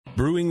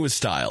Brewing with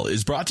Style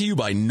is brought to you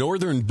by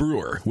Northern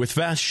Brewer with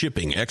fast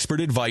shipping, expert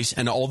advice,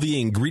 and all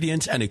the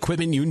ingredients and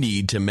equipment you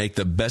need to make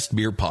the best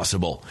beer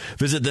possible.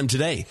 Visit them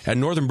today at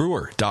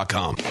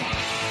northernbrewer.com.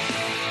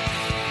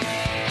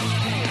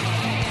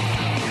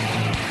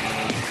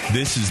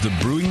 This is the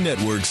Brewing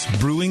Network's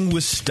Brewing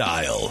with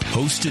Style,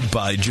 hosted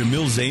by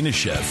Jamil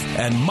Zainasheff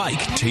and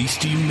Mike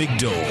Tasty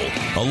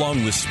McDole,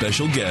 along with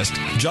special guest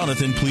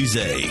Jonathan Plise.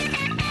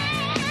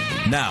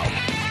 Now,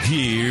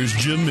 here's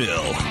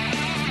Jamil.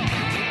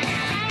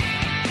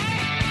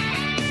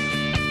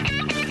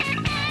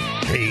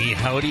 Hey,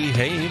 howdy,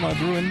 hey, my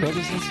brewing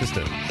brothers and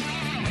sisters.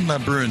 I'm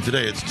not brewing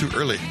today. It's too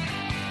early.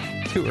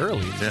 Too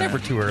early? It's never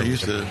too early. I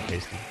used to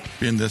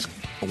be in this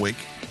awake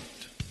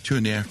 2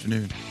 in the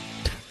afternoon.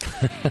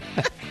 I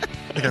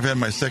think I've had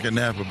my second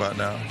nap about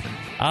now.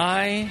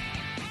 I'm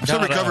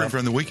still recovering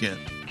from the weekend.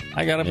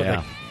 I got up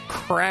at the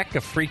crack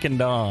of freaking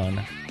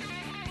dawn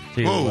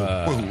to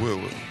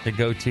to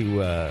go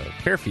to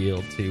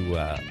Fairfield to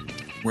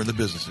where the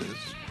business is.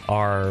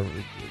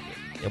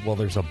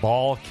 There's a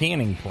ball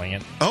canning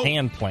plant,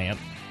 can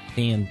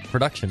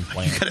production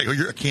plant.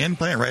 You're a can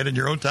plant right in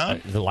your own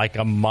town? Like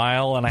a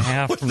mile and a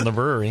half from the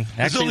brewery.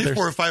 There's only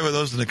 4 or 5 of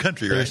those in the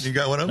country, right? You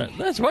got one of them?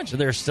 That's a bunch.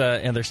 There's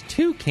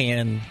 2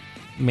 can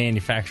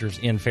manufacturers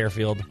in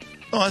Fairfield.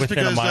 Oh, that's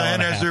because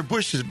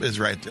Anheuser-Busch is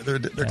right there.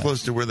 They're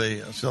close to where they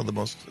sell the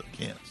most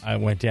cans. I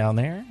went down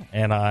there,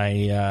 and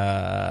I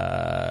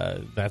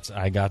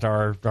got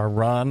our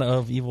run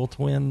of Evil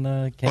Twin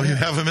cans. Oh, you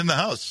have them in the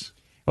house?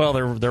 Well,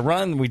 they're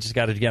run. We just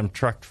got to get them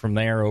trucked from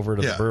there over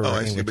to the brewery. Oh,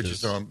 I see. But you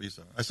saw them.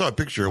 I saw a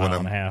picture of one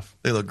of them.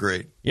 They look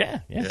great. Yeah,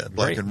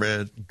 black and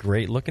red.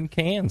 Great looking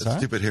cans. That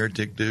stupid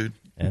heretic dude.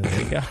 And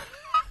there you go.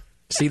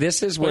 See,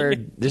 this is where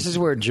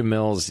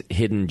Jamil's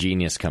hidden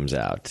genius comes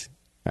out.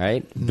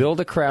 Right? Mm-hmm. Build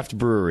a craft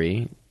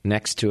brewery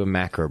next to a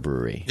macro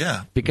brewery.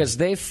 Yeah, because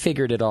they've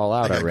figured it all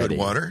out they got already. Good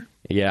water.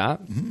 Yeah,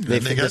 mm-hmm.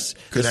 They got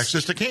good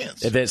access to cans.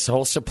 This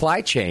whole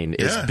supply chain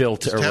is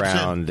built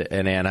around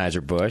an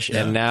Anheuser-Busch,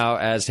 and now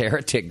as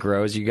Heretic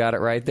grows, you got it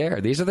right there.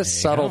 These are the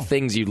subtle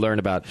things you learn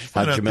about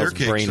how Jamil's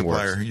brain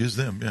works. Use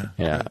them,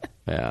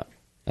 yeah.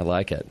 I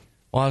like it.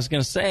 Well, I was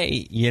going to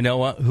say, you know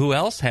what? Who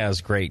else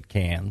has great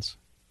cans?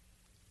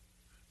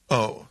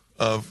 Oh,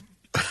 of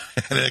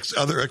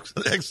other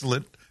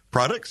excellent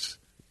products?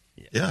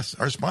 Yes,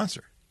 our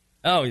sponsor.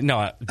 Oh,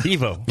 no,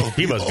 Bevo.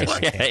 Bevo's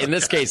good. In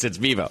this case, it's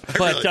Bevo.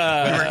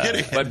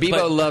 But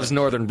Bevo loves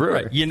Northern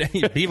Brewer.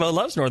 Right. Bevo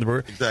loves Northern Brewer.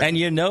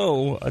 Exactly. And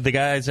the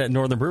guys at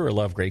Northern Brewer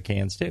love great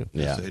cans, too.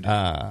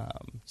 Yeah.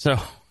 So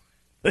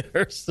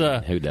there's...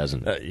 who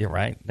doesn't? You're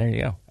right. There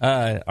you go.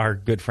 Our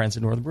good friends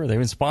at Northern Brewer. They've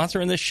been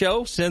sponsoring this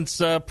show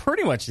since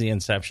pretty much the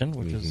inception,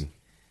 which is...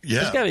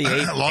 Yeah, it's gotta be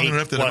long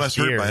enough that it must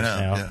hurt by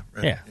now. Yeah,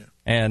 right. Yeah.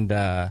 And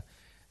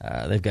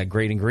they've got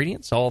great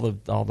ingredients. All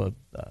the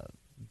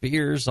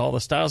beers, all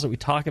the styles that we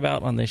talk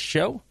about on this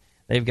show,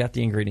 they've got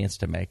the ingredients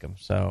to make them.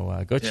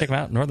 So go check them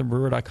out,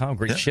 northernbrewer.com.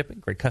 Great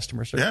shipping, great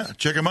customer service. Yeah,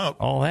 check them out.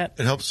 All that.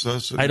 It helps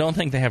us. I don't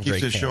think they have great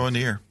cans. Keeps the show in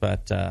the air.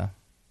 But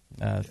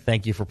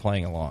thank you for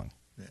playing along.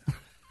 Yeah.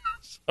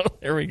 So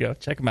there we go.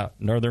 Check them out,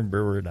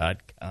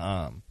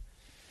 northernbrewer.com.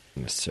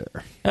 Yes, sir.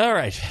 All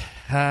right.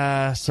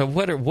 So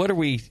what are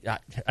we?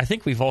 I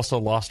think we've also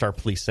lost our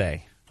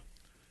plissé.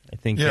 I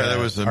think. There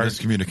was a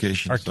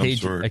miscommunication.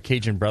 Our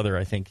Cajun brother.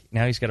 I think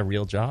now he's got a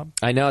real job.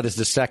 I know. This is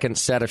the second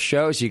set of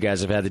shows you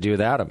guys have had to do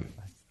without him.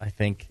 I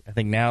think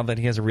now that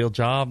he has a real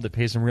job that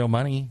pays him real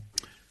money,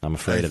 I'm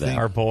afraid of that.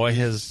 Our boy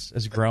has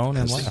grown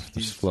and left.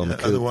 He's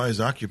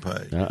otherwise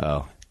occupied.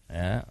 Uh-oh.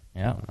 Yeah.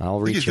 I'll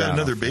reach out. He's got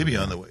another baby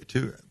on the way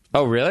too.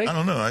 Oh, really? I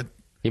don't know.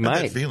 He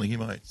might. That feeling he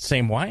might.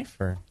 Same wife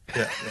or?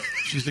 Yeah.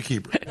 She's the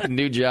keeper.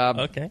 New job.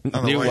 Okay.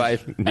 New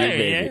wife. New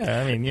baby.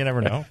 Yeah. I mean, you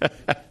never know.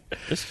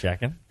 Just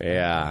checking.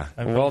 Yeah.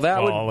 That would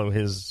follow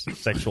his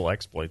sexual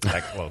exploits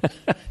that close.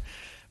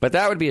 But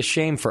that would be a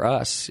shame for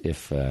us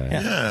if.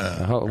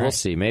 We'll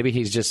see. Maybe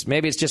it's just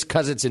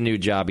because it's a new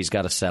job. He's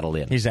got to settle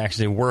in. He's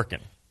actually working.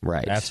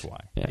 Right. That's why.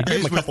 Yeah. You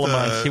give him a couple of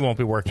months, he won't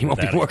be working. He won't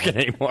be working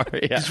anymore.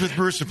 Yeah. He's with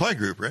Brewer Supply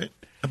Group, right?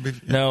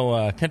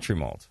 No, Country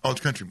Malt. Oh,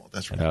 it's Country Malt.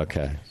 That's right.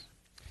 Okay.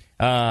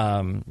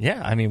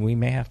 I mean, we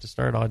may have to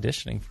start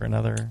auditioning for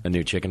a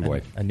new chicken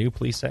boy, a new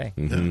plissé,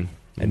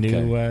 a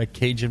new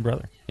Cajun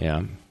brother.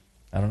 Yeah,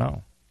 I don't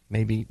know.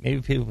 Maybe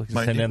people can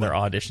send in their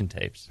audition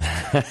tapes.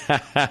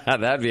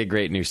 That'd be a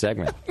great new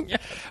segment. Yeah.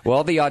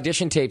 Well, the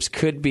audition tapes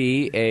could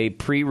be a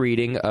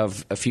pre-reading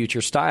of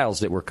future styles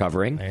that we're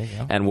covering, there you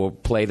go. And we'll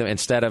play them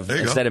instead of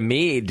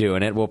me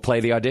doing it. We'll play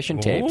the audition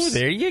tapes. Oh,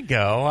 there you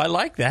go. I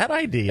like that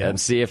idea. And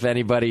see if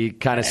anybody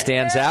kind of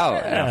stands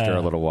out after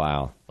a little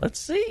while. Let's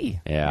see.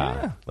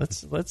 Yeah. Let's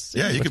see.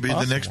 Yeah, you could be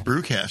the next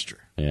brewcaster.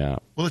 Yeah.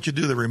 We'll let you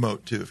do the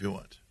remote too if you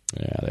want.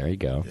 Yeah, there you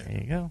go.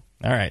 There you go.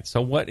 All right. So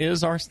what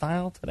is our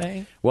style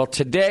today? Well,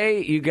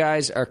 today you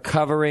guys are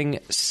covering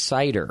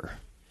cider.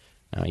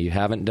 Now, you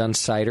haven't done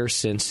cider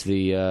since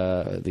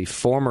the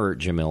former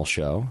Jamil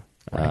show.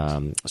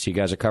 Right. So you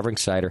guys are covering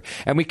cider.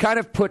 And we kind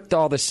of put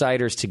all the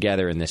ciders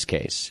together in this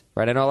case,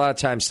 right? I know a lot of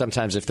times,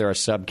 sometimes if there are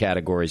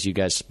subcategories, you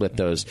guys split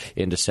those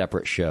into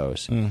separate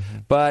shows. Mm-hmm.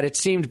 But it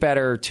seemed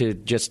better to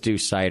just do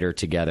cider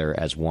together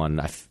as one.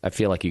 I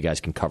feel like you guys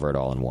can cover it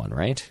all in one,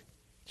 right?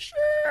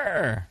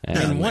 Sure.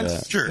 And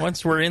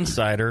once we're in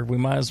cider, we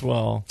might as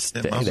well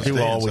do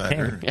all we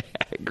can.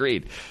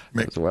 Agreed.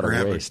 What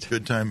a waste.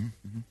 Good time.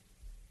 Mm-hmm.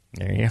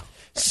 There you go.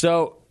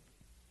 So,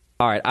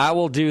 all right, I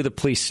will do the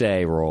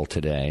plissé roll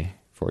today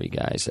for you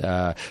guys.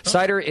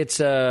 Cider, it's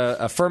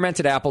a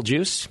fermented apple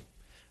juice,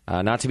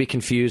 not to be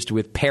confused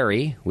with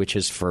perry, which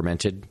is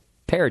fermented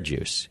pear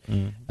juice.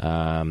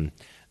 Mm.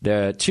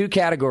 There are two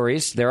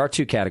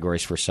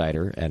categories for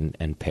cider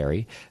and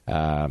perry.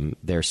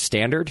 There's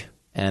standard,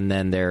 and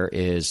then there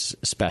is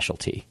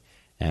specialty.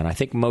 And I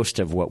think most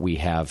of what we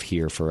have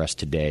here for us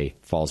today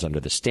falls under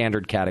the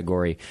standard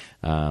category,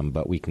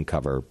 but we can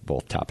cover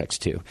both topics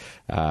too.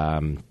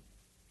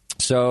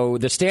 So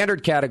the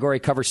standard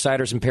category covers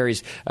ciders and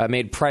perries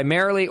made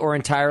primarily or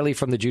entirely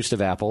from the juice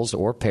of apples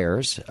or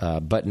pears,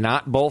 but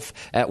not both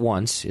at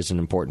once is an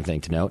important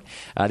thing to note.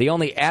 The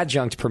only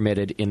adjunct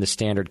permitted in the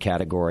standard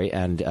category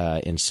and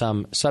in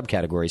some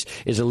subcategories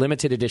is a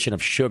limited addition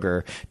of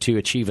sugar to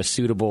achieve a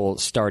suitable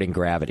starting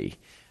gravity.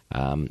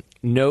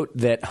 Note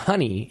that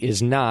honey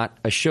is not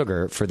a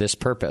sugar for this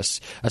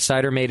purpose. A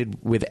cider made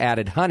with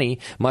added honey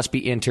must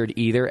be entered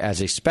either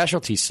as a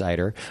specialty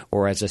cider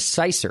or as a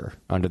cicer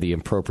under the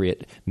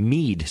appropriate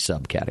mead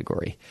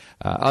subcategory.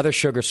 Other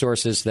sugar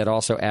sources that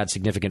also add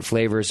significant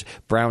flavors,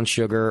 brown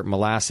sugar,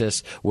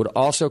 molasses, would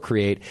also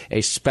create a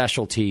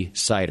specialty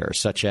cider,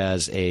 such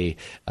as a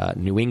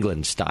New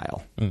England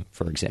style,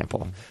 for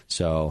example.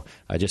 So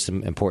just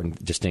some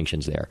important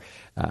distinctions there.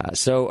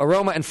 So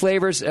aroma and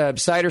flavors,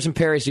 ciders and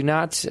perries do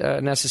not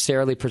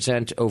necessarily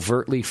present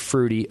overtly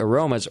fruity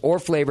aromas or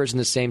flavors in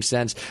the same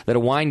sense that a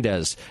wine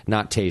does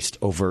not taste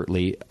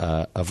overtly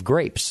of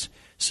grapes.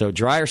 So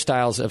drier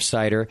styles of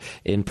cider,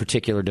 in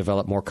particular,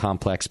 develop more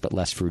complex but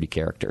less fruity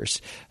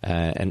characters.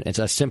 And it's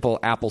a simple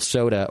apple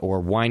soda or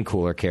wine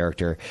cooler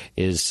character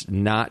is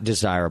not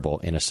desirable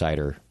in a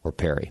cider or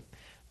perry.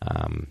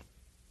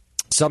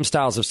 Some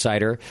styles of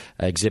cider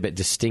exhibit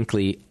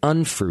distinctly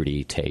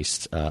unfruity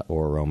tastes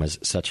or aromas,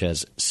 such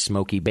as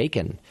smoky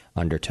bacon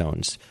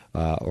undertones,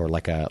 or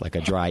like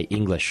a dry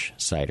English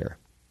cider.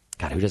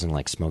 God, who doesn't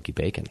like smoky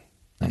bacon?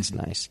 That's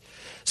nice.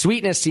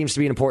 Sweetness seems to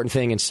be an important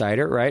thing in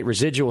cider, right?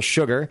 Residual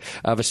sugar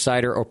of a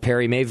cider or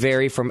perry may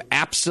vary from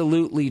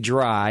absolutely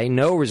dry,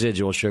 no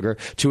residual sugar,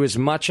 to as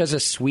much as a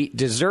sweet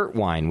dessert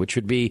wine, which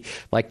would be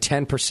like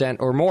 10%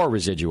 or more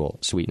residual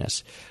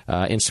sweetness.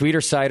 In sweeter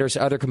ciders,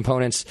 other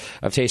components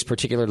of taste,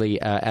 particularly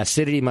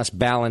acidity, must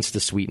balance the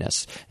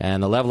sweetness.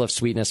 And the level of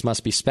sweetness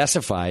must be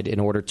specified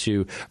in order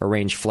to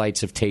arrange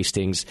flights of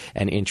tastings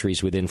and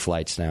entries within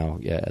flights now,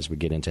 as we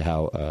get into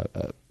how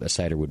a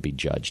cider would be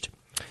judged.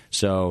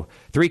 So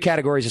 3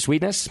 categories of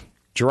sweetness.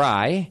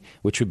 Dry,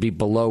 which would be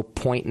below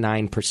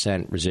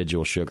 0.9%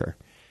 residual sugar.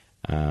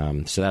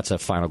 So that's a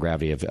final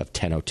gravity of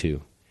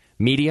 1002.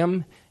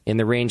 Medium, in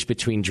the range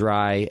between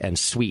dry and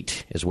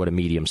sweet, is what a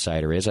medium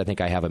cider is. I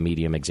think I have a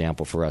medium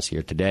example for us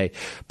here today.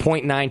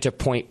 0.9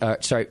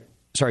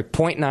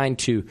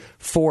 to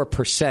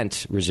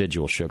 4%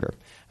 residual sugar,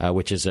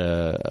 which is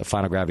a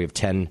final gravity of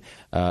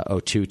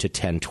 1002 to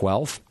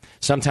 1012.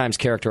 Sometimes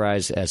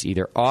characterized as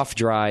either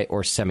off-dry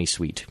or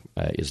semi-sweet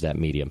is that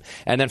medium.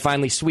 And then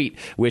finally sweet,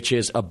 which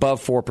is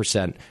above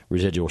 4%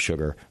 residual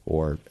sugar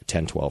or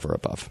 1012 or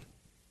above.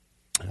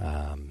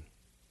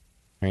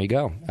 There you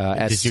go.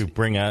 Did you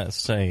bring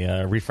us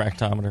a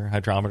refractometer,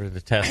 hydrometer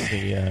to test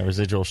the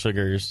residual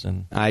sugars?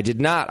 And I did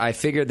not. I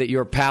figured that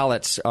your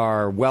palates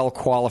are well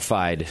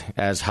qualified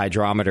as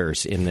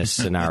hydrometers in this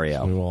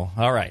scenario. We will.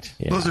 All right.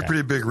 Yeah. Those are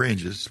pretty big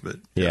ranges, but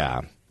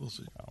yeah. We'll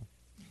see.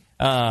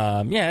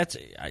 I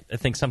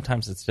think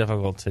sometimes it's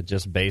difficult to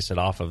just base it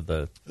off of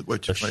the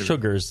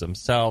sugars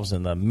themselves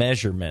and the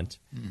measurement.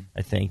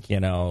 I think,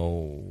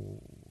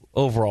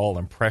 overall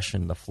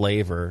impression, the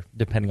flavor,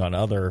 depending on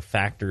other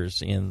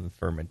factors in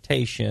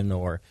fermentation,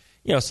 or,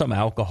 some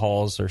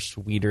alcohols are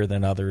sweeter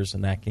than others,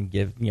 and that can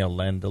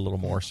lend a little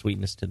more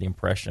sweetness to the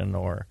impression,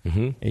 or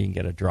you can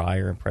get a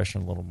drier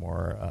impression, a little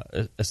more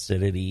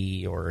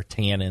acidity or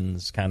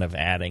tannins kind of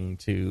adding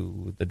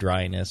to the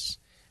dryness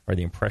or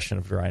the impression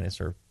of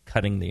dryness, or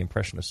cutting the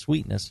impression of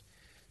sweetness.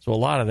 So a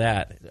lot of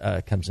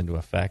that comes into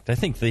effect. I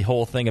think the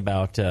whole thing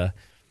about, if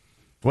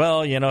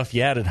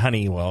you added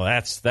honey,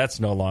 that's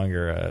no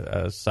longer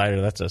a cider.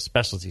 That's a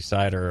specialty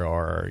cider,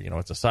 or,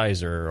 it's a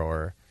cider.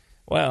 Or,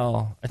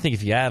 I think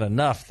if you add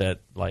enough that,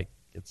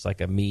 it's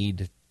like a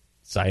mead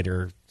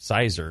cider,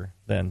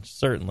 then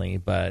certainly.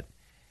 But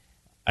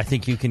I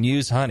think you can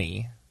use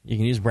honey, you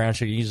can use brown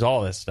sugar, you use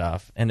all this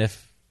stuff. And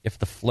if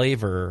the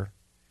flavor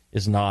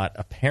is not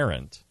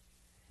apparent,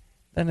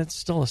 then it's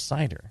still a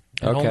cider.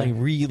 It only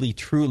really,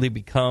 truly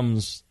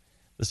becomes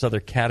this other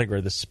category,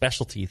 this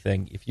specialty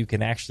thing, if you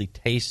can actually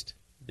taste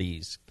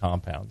these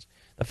compounds.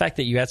 The fact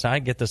that you add, I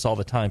get this all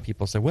the time.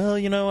 People say,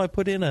 I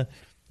put in a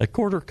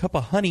quarter cup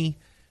of honey,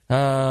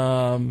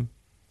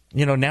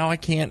 now I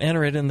can't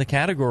enter it in the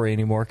category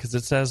anymore because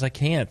it says I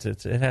can't.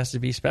 It has to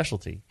be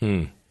specialty.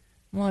 I'm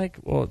like,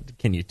 well,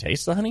 can you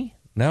taste the honey?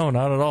 No,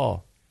 not at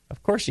all.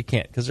 Of course you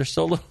can't because there's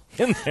so little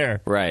in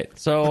there. Right.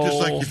 So just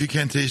like if you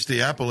can't taste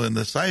the apple in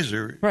the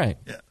cider. Right.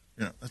 Yeah.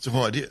 That's the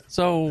whole idea.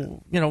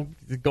 So,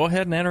 go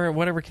ahead and enter it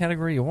whatever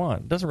category you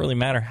want. It doesn't really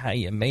matter how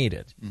you made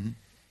it.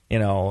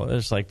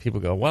 There's like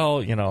people go, well,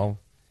 I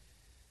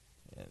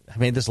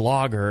made this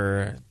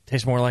lager, it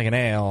tastes more like an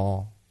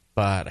ale,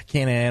 but I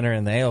can't enter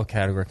in the ale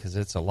category because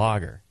it's a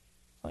lager.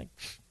 Like,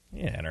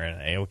 enter in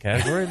an ale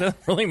category. It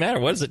doesn't really matter.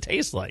 What does it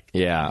taste like?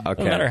 Yeah, okay. It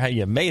doesn't matter how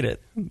you made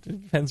it. It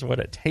depends on what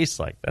it tastes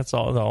like. That's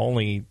all the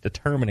only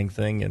determining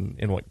thing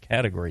in what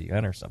category you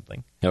enter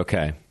something.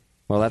 Okay.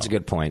 Well, that's a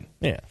good point.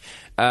 Yeah.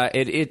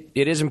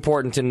 It is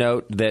important to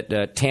note that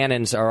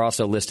tannins are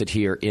also listed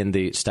here in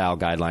the style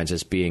guidelines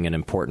as being an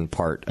important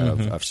part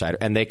of cider.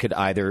 And they could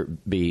either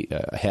be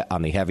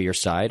on the heavier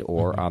side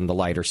or on the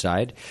lighter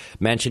side,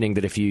 mentioning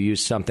that if you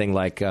use something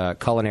like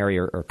culinary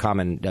or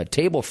common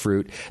table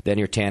fruit, then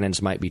your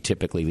tannins might be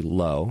typically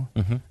low,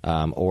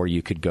 or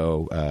you could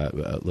go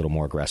a little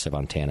more aggressive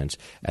on tannins.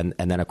 And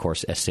then, of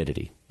course,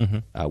 acidity,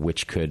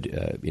 which could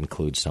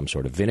include some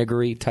sort of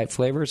vinegary type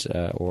flavors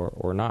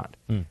or not.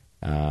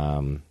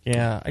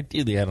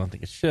 Ideally, I don't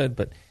think it should,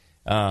 but...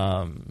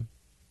 let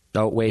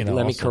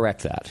me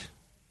correct that.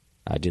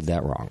 I did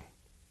that wrong.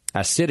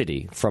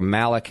 Acidity from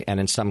malic and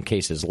in some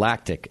cases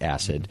lactic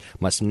acid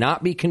must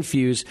not be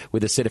confused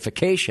with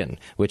acidification,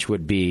 which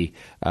would be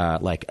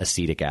like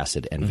acetic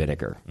acid and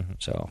vinegar.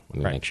 So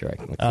let me make sure I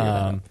can clear that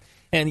up.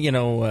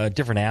 And,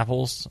 different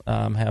apples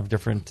have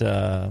different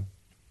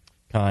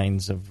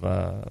kinds of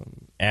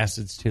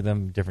acids to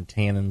them, different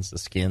tannins. The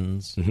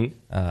skins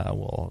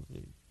will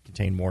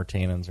contain more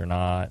tannins or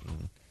not,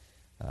 and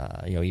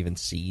even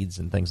seeds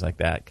and things like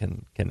that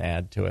can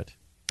add to it.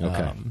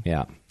 Okay,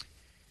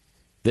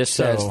 This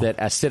says that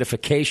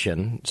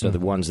acidification, so the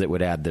ones that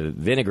would add the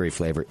vinegary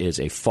flavor, is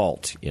a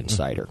fault in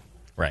cider.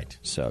 Right.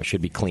 So it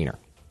should be cleaner.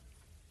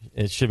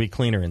 It should be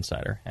cleaner in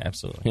cider,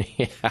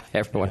 absolutely.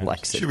 Everyone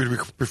likes it. Should we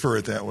prefer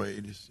it that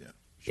way?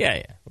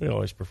 Yeah. We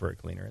always prefer it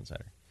cleaner in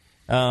cider.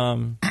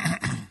 All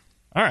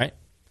right.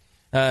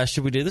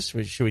 Should we do this?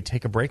 Should we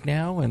take a break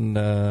now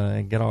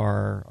and get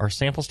our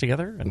samples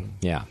together? And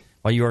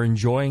while you are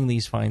enjoying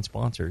these fine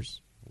sponsors,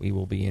 we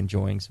will be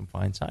enjoying some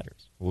fine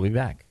ciders. We'll be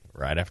back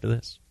right after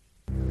this.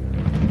 In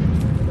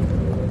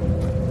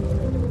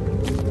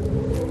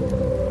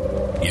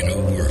a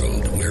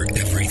world where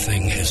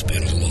everything has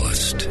been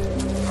lost.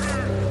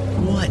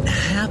 What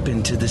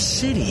happened to the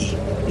city?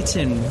 It's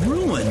in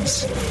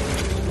ruins.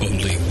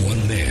 Only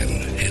one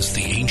man has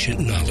the ancient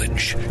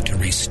knowledge to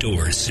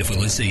restore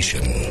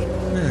civilization.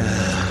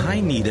 I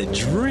need a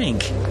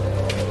drink.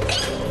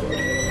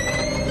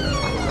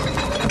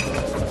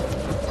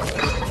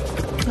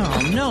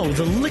 Oh no,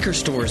 the liquor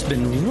store's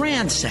been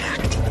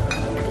ransacked.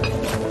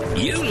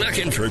 You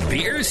looking for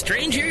beer,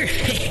 stranger?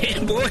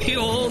 Boy,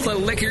 all the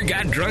liquor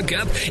got drunk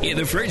up in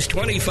the first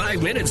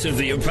 25 minutes of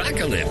the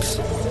apocalypse.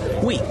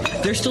 Wait,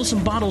 there's still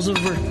some bottles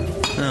over...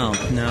 Oh,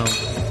 no.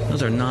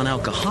 Those are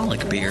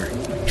non-alcoholic beer.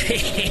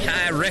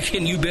 I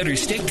reckon you better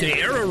stick to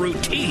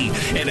arrowroot tea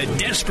and a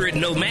desperate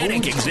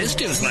nomadic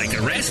existence like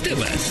the rest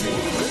of us.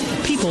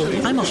 People,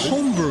 I'm a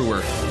home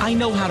brewer. I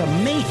know how to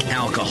make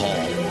alcohol.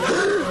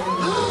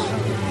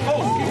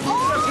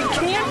 It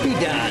can't be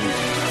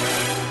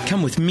done.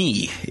 Come with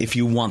me if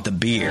you want the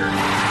beer. Okay,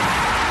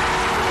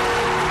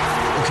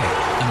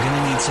 I'm going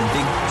to need some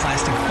big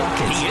plastic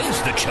buckets. He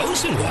is the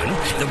chosen one.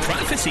 The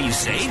prophecies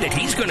say that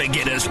he's going to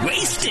get us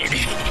wasted.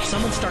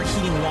 Someone start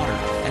heating water.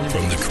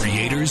 From the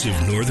creators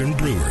of Northern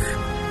Brewer,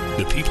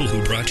 the people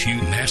who brought you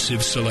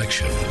massive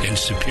selection and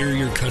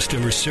superior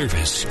customer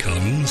service,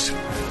 comes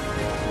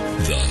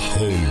the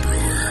Home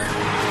Brewer.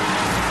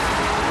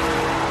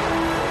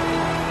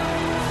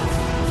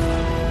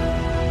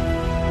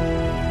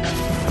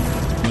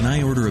 When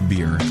I order a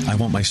beer, I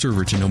want my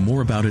server to know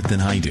more about it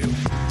than I do.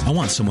 I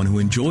want someone who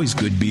enjoys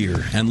good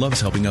beer and loves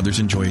helping others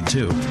enjoy it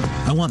too.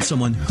 I want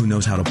someone who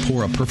knows how to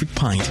pour a perfect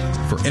pint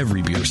for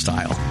every beer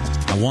style.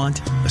 I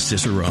want a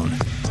Cicerone.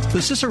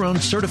 The Cicerone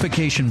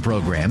Certification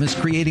Program is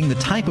creating the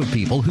type of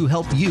people who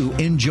help you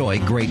enjoy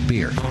great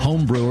beer.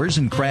 Home brewers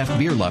and craft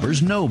beer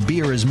lovers know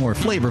beer is more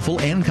flavorful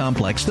and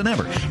complex than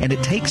ever, and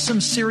it takes some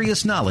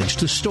serious knowledge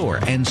to store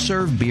and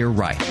serve beer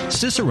right.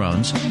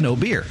 Cicerones know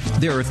beer.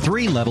 There are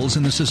 3 levels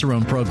in the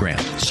Cicerone program: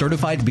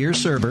 Certified Beer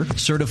Server,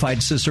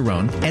 Certified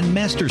Cicerone, and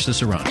Master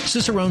Cicerone.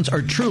 Cicerones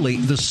are truly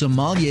the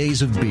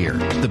sommeliers of beer.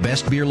 The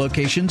best beer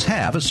locations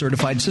have a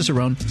Certified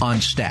Cicerone on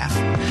staff.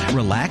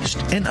 Relaxed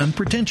and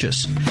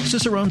unpretentious.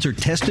 Cicerones are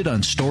tested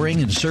on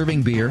storing and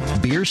serving beer,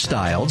 beer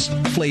styles,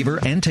 flavor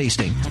and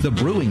tasting, the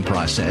brewing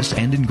process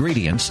and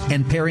ingredients,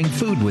 and pairing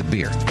food with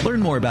beer. Learn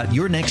more about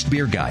your next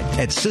beer guide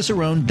at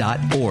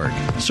cicerone.org.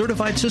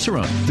 Certified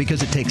Cicerone,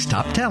 because it takes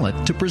top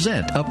talent to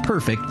present a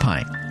perfect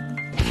pint.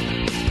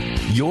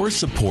 Your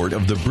support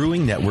of the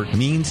Brewing Network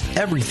means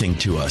everything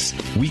to us.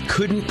 We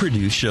couldn't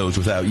produce shows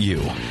without you.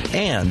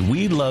 And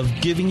we love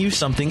giving you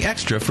something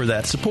extra for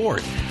that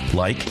support,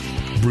 like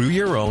Brew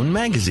Your Own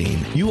magazine.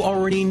 You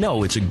already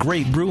know it's a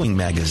great brewing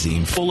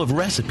magazine full of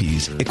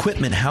recipes,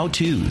 equipment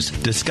how-tos,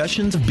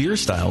 discussions of beer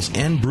styles,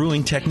 and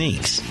brewing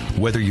techniques.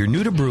 Whether you're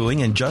new to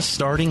brewing and just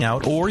starting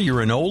out or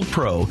you're an old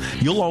pro,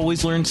 you'll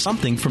always learn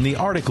something from the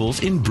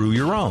articles in Brew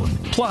Your Own.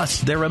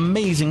 Plus, their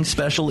amazing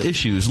special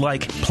issues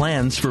like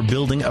plans for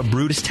building a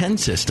Brutus 10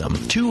 system,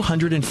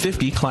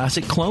 250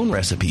 classic clone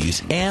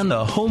recipes, and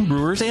the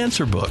Homebrewer's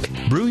Answer Book.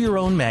 Brew Your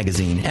Own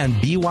magazine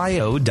and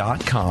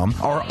BYO.com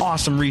are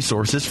awesome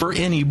resources for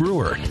any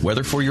brewer.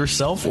 Whether for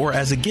yourself or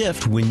as a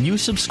gift, when you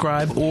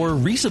subscribe or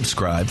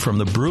resubscribe from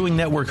the Brewing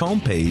Network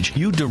homepage,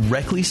 you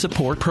directly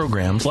support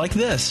programs like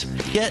this.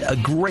 Get a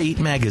great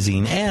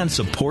magazine and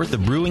support the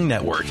Brewing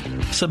Network.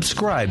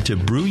 Subscribe to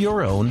Brew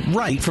Your Own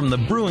right from the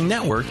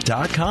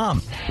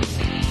BrewingNetwork.com.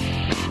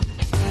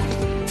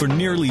 For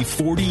nearly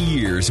 40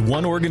 years,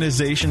 one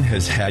organization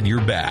has had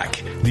your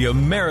back. The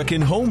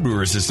American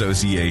Homebrewers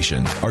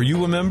Association. Are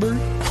you a member?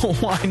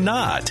 Why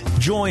not?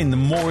 Join the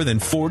more than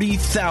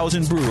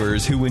 40,000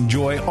 brewers who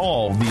enjoy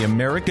all the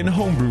American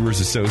Homebrewers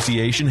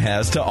Association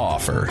has to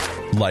offer.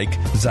 Like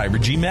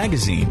Zymergy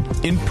Magazine,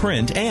 in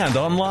print and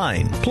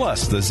online,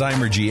 plus the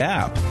Zymergy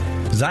app.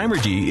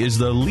 Zymergy is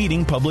the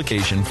leading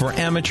publication for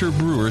amateur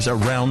brewers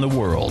around the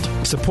world.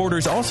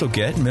 Supporters also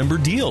get member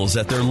deals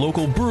at their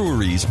local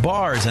breweries,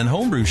 bars, and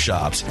homebrew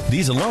shops.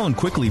 These alone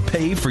quickly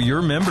pay for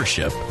your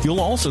membership.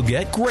 You'll also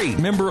get great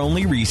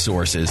member-only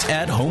resources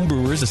at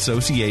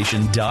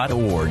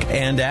homebrewerassociation.org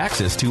and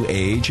access to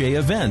AHA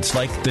events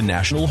like the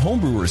National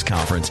Homebrewers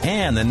Conference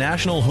and the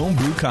National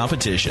Homebrew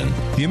Competition.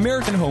 The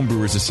American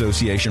Homebrewers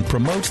Association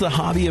promotes the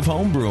hobby of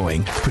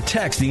homebrewing,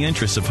 protects the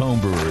interests of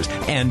homebrewers,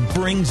 and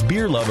brings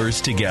beer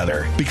lovers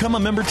together. Become a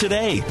member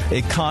today.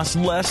 It costs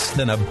less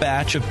than a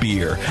batch of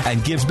beer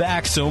and gives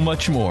back so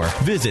much more.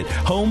 Visit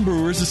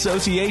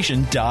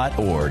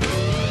homebrewersassociation.org.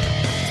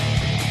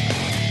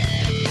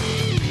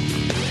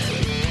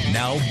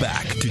 Now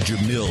back to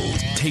Jamil,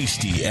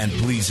 Tasty, and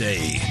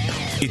Plizé.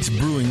 It's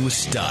Brewing with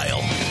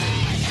Style.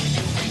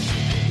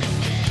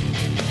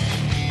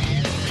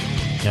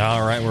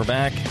 All right, we're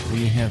back.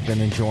 We have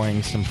been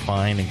enjoying some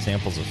fine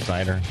examples of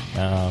cider.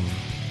 I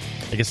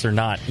guess they're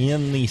not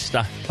in the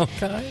style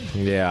guide.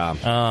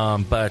 Yeah.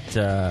 But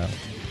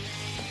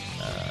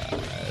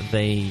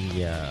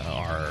they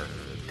are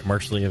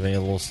commercially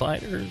available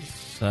ciders.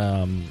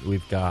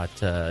 We've got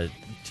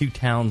Two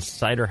Towns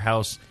Cider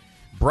House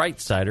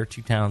Bright Cider,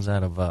 2 towns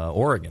out of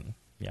Oregon.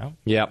 Yeah.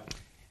 Yep.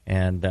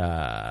 And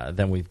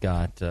then we've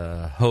got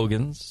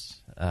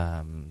Hogan's.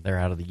 They're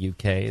out of the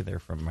UK. They're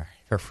from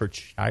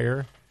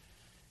Herefordshire.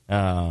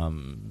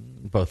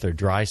 Both their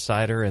dry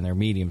cider and their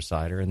medium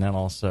cider, and then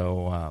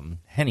also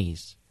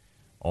Henny's,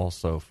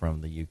 also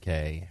from the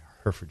UK,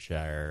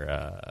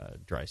 Herefordshire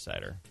dry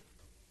cider.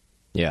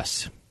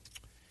 Yes.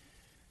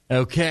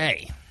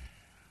 Okay.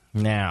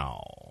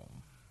 Now,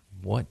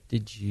 what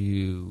did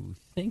you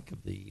think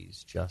of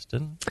these,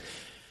 Justin?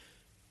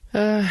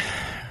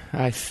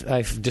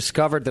 I've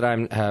discovered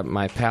that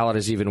my palate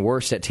is even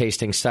worse at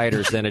tasting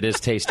ciders than it is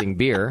tasting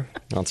beer.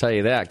 I'll tell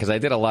you that, because I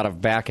did a lot of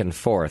back and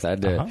forth. I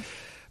did.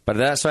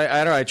 But so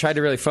I don't know. I tried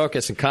to really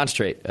focus and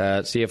concentrate,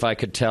 see if I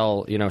could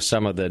tell,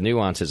 some of the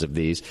nuances of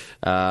these.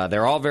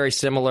 They're all very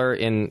similar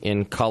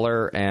in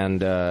color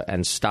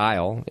and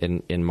style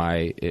in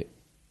my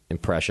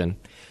impression,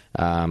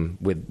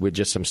 with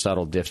just some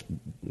subtle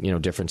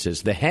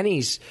differences. The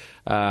Henny's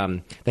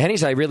I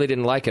really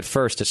didn't like at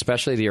first,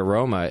 especially the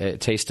aroma. It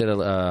tasted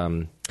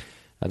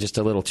just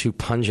a little too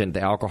pungent.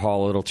 The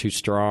alcohol a little too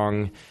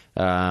strong.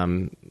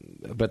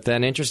 But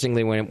then,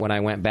 interestingly, when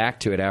I went back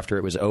to it after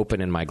it was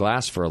open in my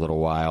glass for a little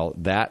while,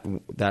 that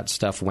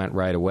stuff went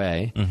right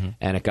away,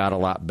 and it got a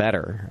lot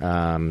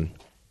better.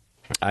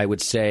 I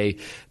would say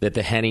that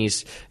the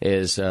Henny's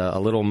is a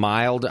little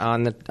mild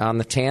on the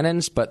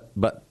tannins, but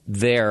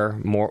there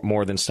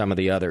more than some of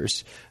the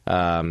others.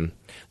 The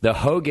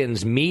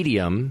Hogan's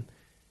medium,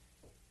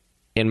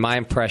 in my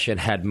impression,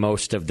 had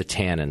most of the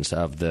tannins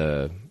of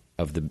the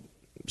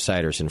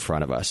ciders in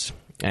front of us.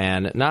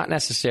 And not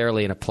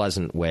necessarily in a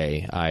pleasant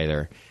way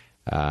either,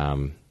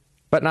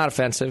 but not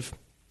offensive.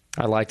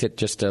 I liked it,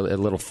 just a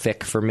little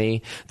thick for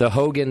me. The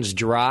Hogan's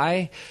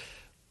dry,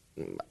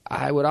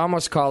 I would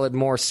almost call it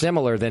more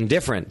similar than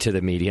different to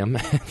the medium.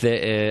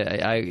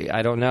 I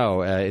don't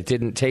know. It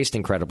didn't taste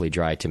incredibly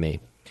dry to me.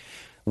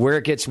 Where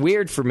it gets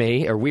weird for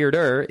me, or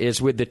weirder,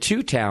 is with the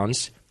Two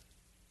Towns.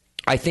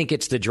 I think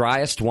it's the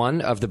driest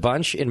one of the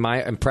bunch in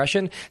my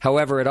impression.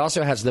 However, it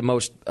also has the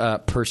most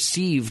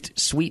perceived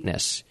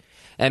sweetness.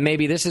 And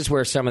maybe this is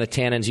where some of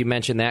the tannins, you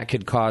mentioned, that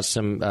could cause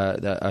some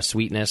a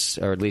sweetness,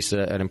 or at least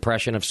an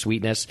impression of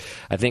sweetness.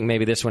 I think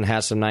maybe this one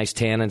has some nice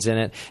tannins in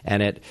it,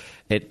 and it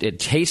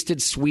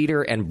tasted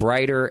sweeter and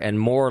brighter and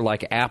more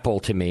like apple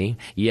to me,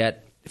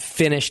 yet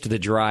finished the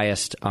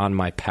driest on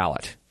my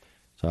palate.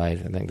 So I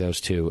think those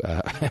two,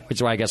 which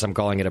is why I guess I'm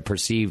calling it a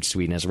perceived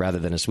sweetness rather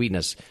than a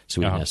sweetness.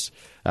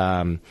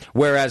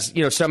 Whereas,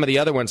 some of the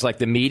other ones, like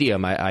the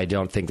medium, I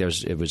don't think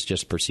it was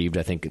just perceived.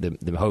 I think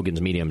the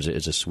Hogan's medium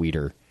is a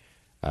sweeter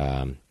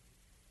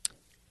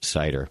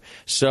cider.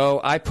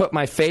 So I put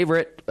my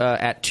favorite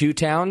at 2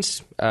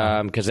 Towns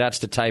because that's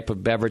the type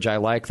of beverage I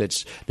like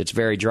that's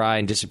very dry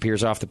and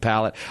disappears off the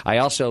palate. I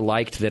also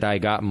liked that I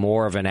got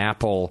more of an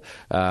apple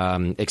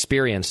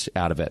experience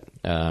out of it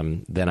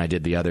than I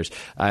did the others.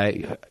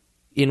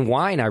 In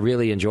wine, I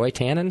really enjoy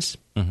tannins.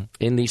 Mm-hmm.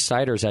 In these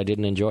ciders, I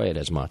didn't enjoy it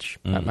as much.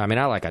 Mm-hmm. I mean,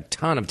 I like a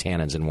ton of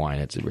tannins in wine.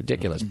 It's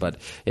ridiculous. Mm-hmm. But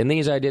in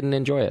these, I didn't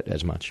enjoy it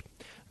as much.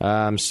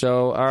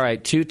 So, all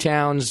right, 2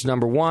 Towns,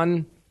 number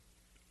 1.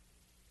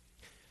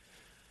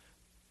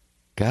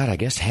 God, I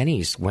guess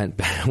Henny's went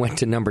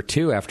to number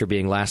 2 after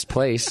being last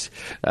place.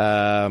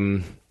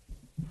 Then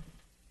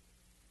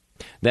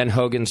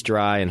Hogan's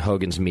Dry and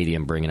Hogan's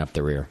Medium bringing up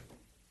the rear.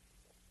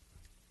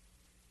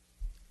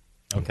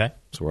 Okay.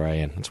 That's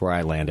where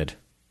I landed.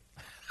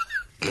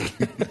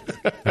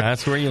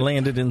 That's where you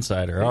landed in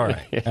cider. All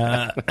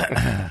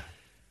right.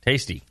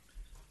 Tasty.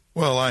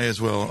 Well, I as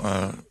well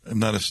am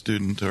not a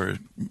student or a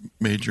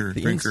major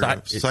drinker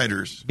of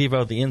ciders.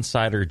 Bevo, the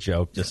insider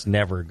joke just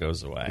never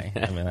goes away.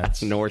 I mean,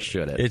 that's nor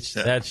should it.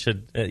 That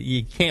should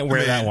you can't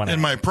wear that one.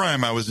 In my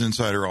prime, I was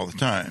insider all the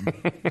time.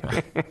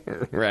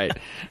 Right,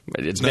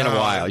 but it's been a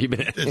while.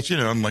 It's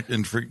I'm like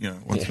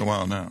once in a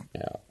while now.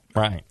 Yeah,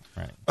 right.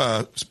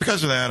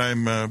 Because of that,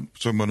 I'm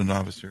somewhat a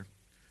novice here.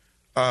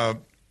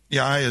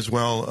 I as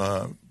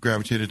well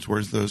gravitated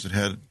towards those that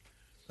had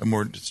a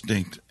more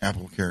distinct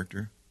apple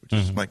character.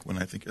 Just like when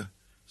I think of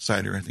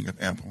cider, I think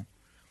of apple.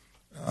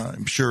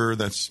 I'm sure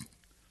that's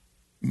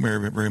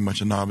very, very much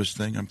a novice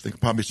thing. I'm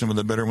thinking probably some of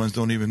the better ones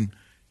you wouldn't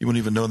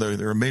even know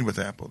they're made with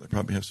apple. They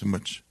probably have so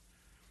much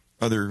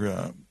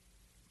other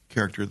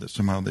character that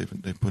somehow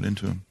they put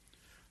into them.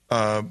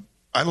 I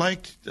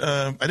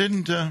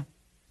didn't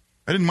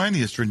mind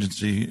the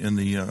astringency in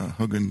the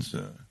Hogan's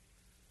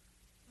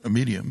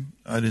medium.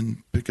 I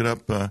didn't pick it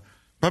up probably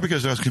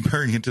because I was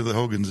comparing it to the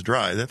Hogan's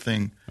Dry. That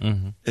thing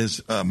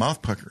is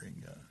mouth puckering.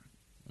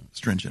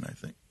 Stringent, I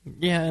think.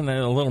 Yeah, and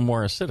a little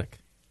more acidic.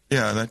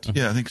 Yeah, I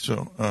think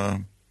so. I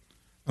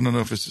don't know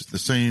if it's the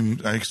same.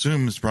 I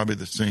assume it's probably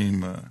the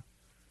same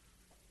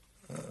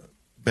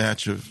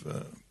batch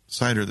of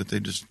cider that they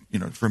just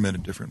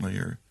fermented differently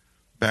or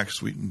back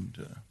sweetened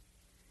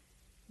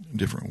in a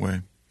different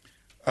way.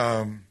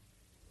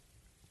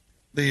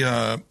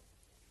 The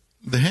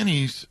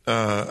Henny's,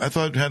 I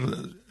thought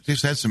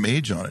had some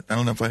age on it. I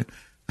don't know if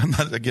I'm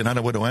not again. I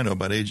don't what do I know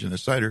about age in a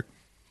cider.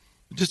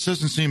 It just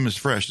doesn't seem as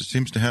fresh. It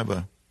seems to have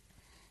a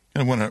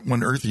kind of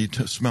one earthy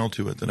smell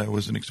to it that I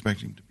wasn't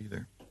expecting to be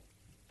there.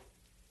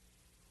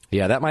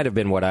 Yeah, that might have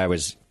been what I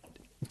was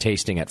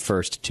tasting at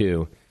first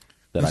too.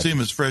 It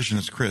seems as fresh and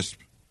as crisp.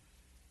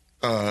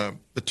 The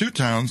 2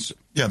 Towns,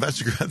 yeah,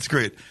 that's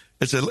great.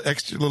 It's a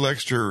little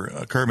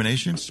extra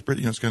carbonation. It's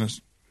pretty, it's kind of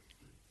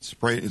it's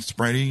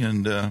spritey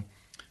and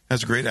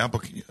has a great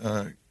apple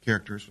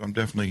character. So I'm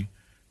definitely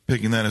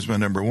picking that as my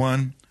number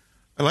 1.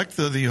 I like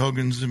the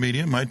Hogan's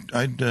Medium.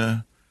 I'd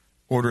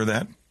order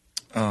that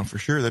for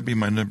sure. That'd be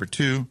my number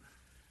 2.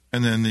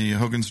 And then the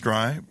Hogan's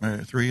Dry,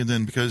 3. And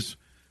then because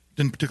I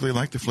didn't particularly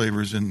like the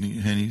flavors in the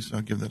Henny's,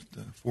 I'll give that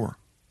 4.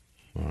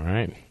 All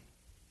right.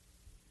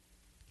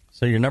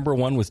 So your number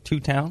 1 was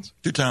 2 Towns?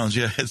 2 Towns,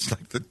 yeah. It's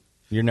like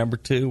your number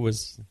 2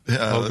 was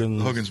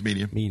Hogan's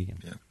Medium.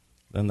 Yeah.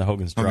 Then the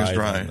Hogan's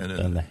Dry. And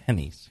then the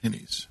Henny's.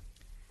 Henny's.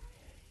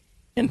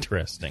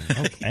 Interesting.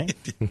 Okay.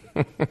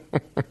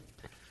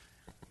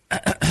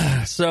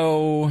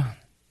 So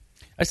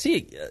I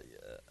see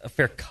a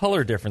fair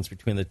color difference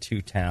between the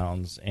 2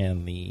 Towns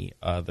and the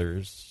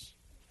others.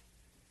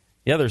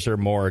 The others are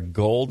more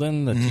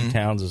golden. The 2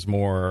 Towns is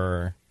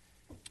more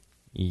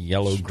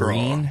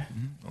yellow-green.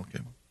 Okay.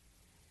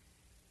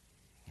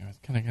 It's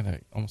kind of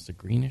got almost a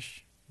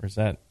greenish, or is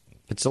that?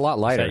 It's a lot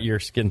lighter. Is that your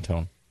skin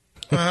tone?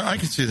 I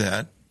can see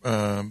that.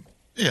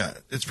 Yeah,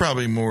 it's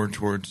probably more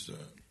towards.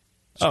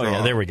 Oh,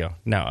 yeah, there we go.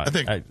 Now I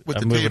think I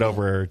move it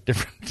over a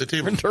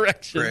different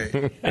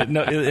direction.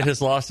 It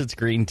has lost its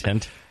green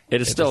tint.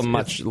 It is still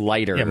much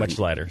lighter. Yeah, much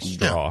lighter.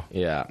 Straw.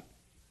 Yeah.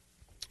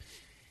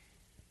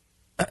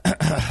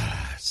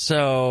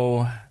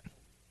 So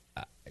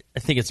I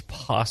think it's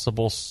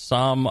possible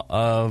some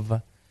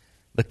of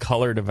the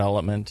color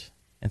development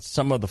and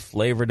some of the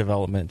flavor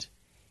development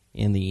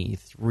in the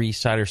 3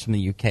 ciders from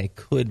the UK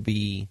could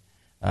be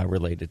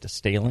related to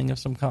staling of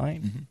some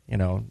kind.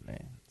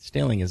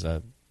 Staling is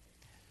a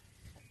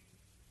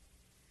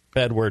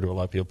bad word to a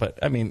lot of people, but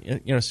I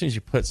mean, as soon as you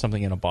put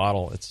something in a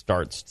bottle, it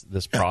starts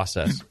this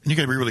process. And you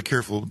got to be really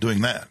careful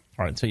doing that.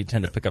 All right, so you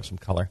tend to pick up some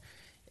color.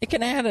 It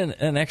can add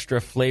an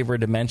extra flavor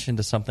dimension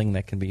to something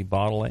that can be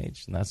bottle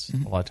aged, and that's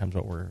a lot of times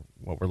what we're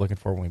looking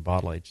for when we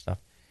bottle age stuff.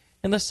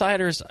 And the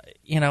ciders,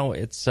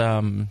 it's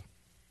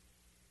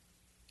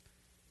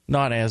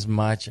not as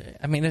much.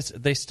 I mean, I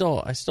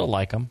still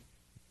like them.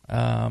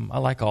 I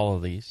like all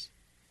of these.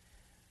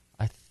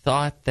 I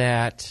thought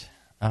that.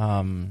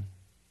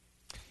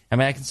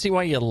 I can see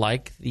why you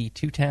like the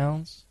 2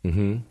 Towns.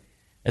 Mm-hmm.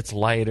 It's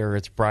lighter,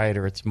 it's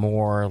brighter, it's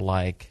more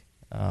like,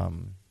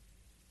 having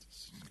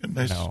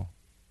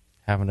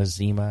a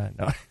Zima.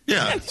 No.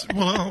 Yeah, it's,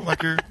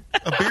 like a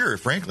beer,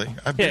 frankly.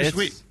 A beer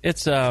sweet.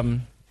 It's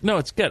No,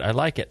 it's good. I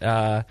like it.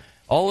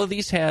 All of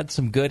these had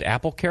some good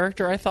apple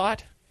character, I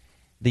thought.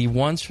 The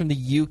ones from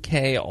the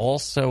UK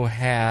also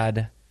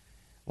had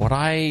what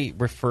I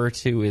refer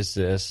to as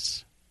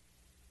this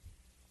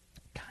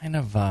kind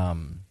of, I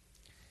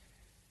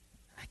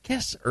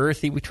guess,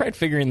 earthy. We tried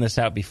figuring this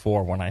out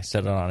before when I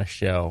said it on a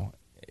show.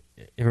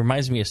 It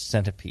reminds me of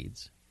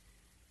centipedes.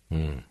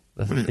 The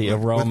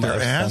aroma with their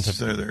of ass,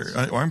 centipedes.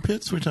 their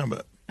armpits? What are you talking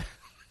about?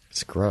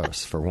 It's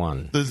gross, for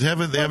one. Does they have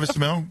a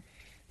smell?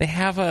 They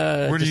have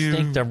a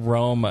distinct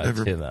aroma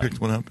to them.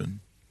 Picked one up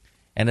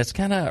and it's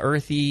kind of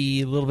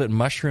earthy, a little bit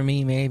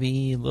mushroomy,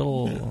 maybe a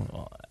little.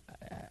 Yeah.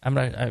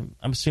 I'm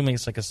assuming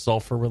it's like a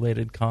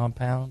sulfur-related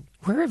compound.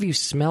 Where have you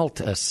smelt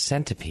a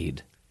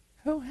centipede?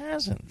 Who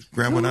hasn't?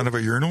 Grab one out of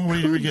a urinal? What are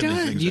you getting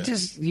these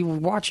things You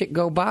watch it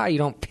go by. You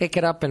don't pick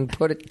it up and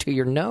put it to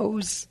your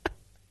nose.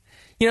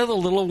 You know the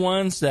little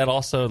ones that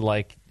also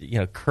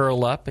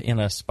curl up in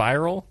a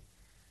spiral?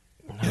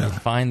 Yeah. You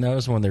find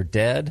those when they're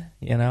dead,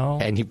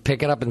 And you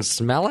pick it up and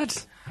smell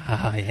it?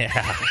 Oh,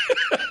 yeah.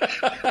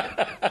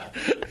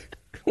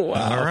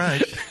 Wow. All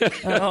right.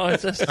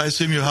 I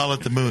assume you howl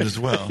at the moon as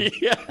well.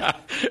 Yeah.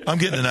 I'm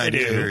getting an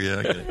idea here.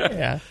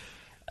 Yeah.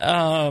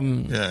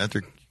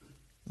 After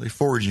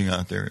foraging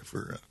out there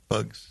for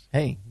bugs.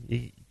 Hey,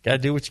 you got to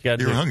do what you got to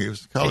do. You were hungry. It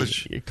was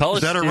college. Hey,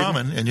 college it was that or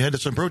ramen, and you had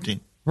some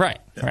protein. Right,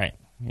 right.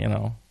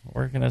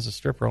 Working as a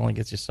stripper only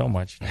gets you so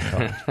much.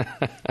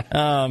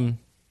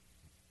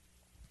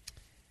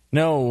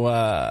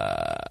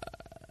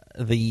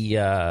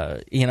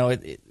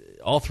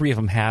 All three of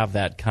them have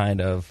that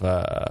kind of,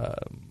 I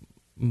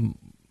don't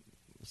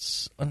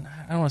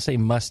want to say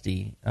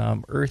musty,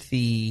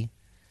 earthy,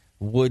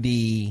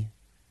 woody.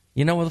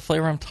 You know what the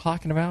flavor I'm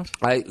talking about?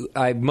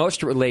 I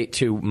most relate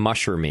to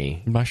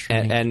mushroomy.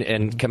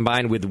 And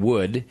combined with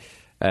wood.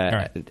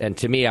 Right. And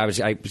to me, I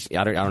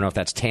don't know if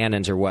that's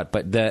tannins or what,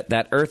 but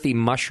that earthy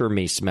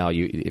mushroomy smell.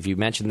 If you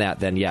mention that,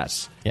 then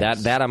yes.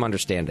 That I'm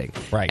understanding.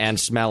 Right. And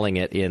smelling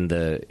it in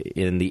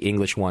the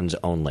English ones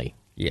only.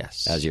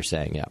 Yes. As you're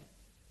saying, yeah.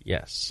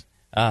 Yes.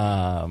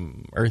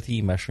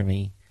 Earthy,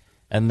 mushroomy,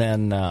 and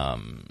then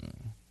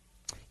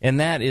and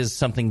that is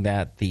something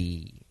that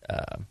the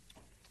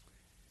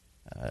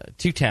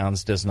Two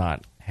Towns does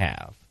not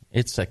have.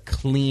 It's a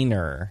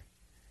cleaner,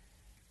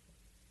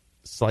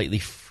 slightly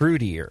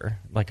fruitier,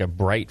 like a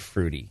bright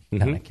fruity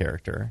kind of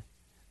character,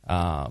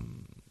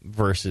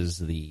 versus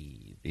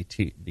the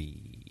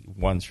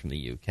ones from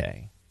the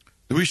UK.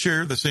 Do we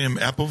share the same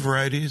apple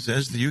varieties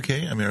as the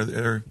UK? I mean,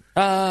 their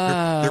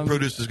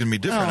produce is going to be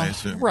different, I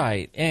assume.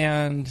 Right,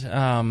 and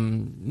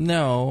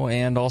no,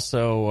 and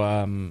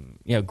also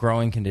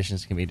growing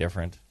conditions can be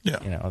different. Yeah,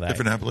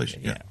 different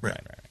appellation. Yeah,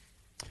 right.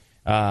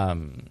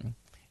 And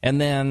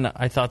then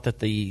I thought that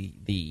the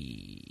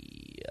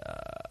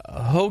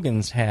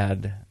Hogan's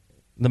had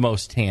the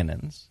most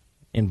tannins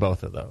in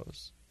both of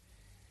those.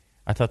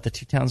 I thought the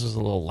Two Towns was a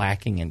little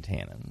lacking in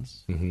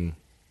tannins. Mm-hmm.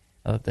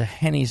 The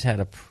Henny's had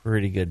a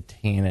pretty good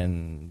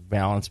tannin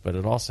balance, but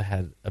it also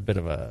had a bit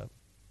of a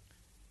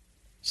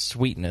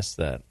sweetness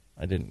that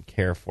I didn't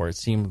care for. It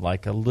seemed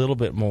like a little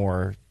bit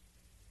more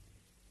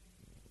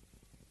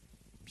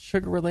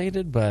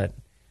sugar-related, but,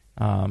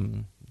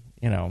 again,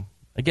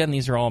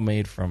 these are all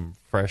made from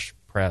fresh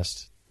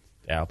pressed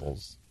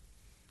apples.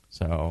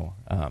 So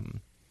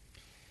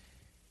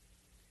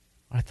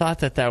I thought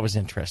that was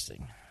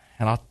interesting.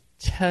 And I'll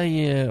tell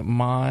you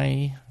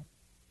my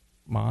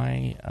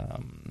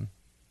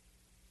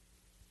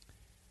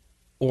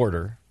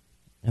order,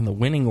 in the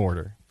winning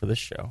order for this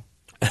show.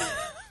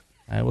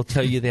 I will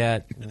tell you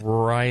that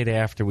right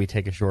after we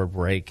take a short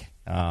break,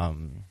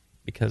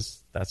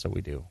 because that's what we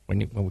do.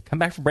 When we come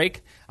back from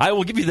break, I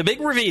will give you the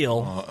big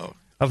reveal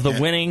of the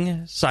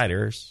winning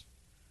ciders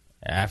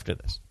after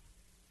this.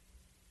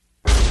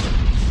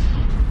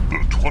 The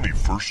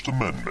 21st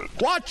Amendment.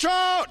 Watch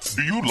out!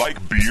 Do you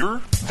like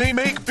beer? They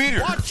make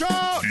beer. Watch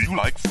out! Do you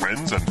like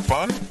friends and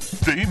fun?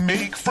 They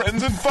make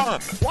friends and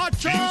fun.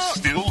 Watch out!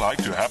 Do you still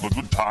like to have a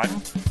good time?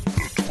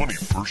 The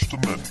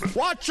 21st Amendment.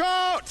 Watch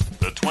out!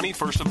 The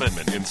 21st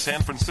Amendment in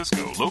San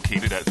Francisco,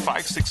 located at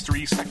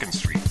 563 2nd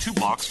Street, 2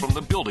 blocks from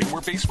the building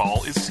where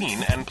baseball is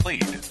seen and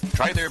played.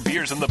 Try their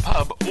beers in the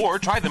pub or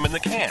try them in the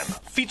can,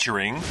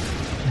 featuring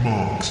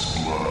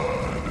Monk's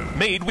Blood.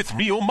 Made with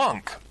real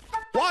monk.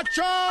 Watch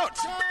out!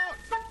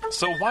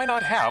 So why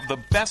not have the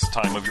best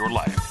time of your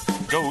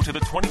life? Go to the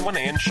 21A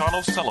and Sean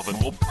O'Sullivan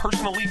will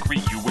personally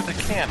greet you with a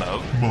can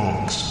of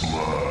Monk's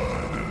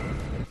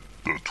Blood.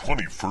 The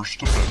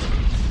 21st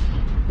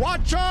Amendment.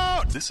 Watch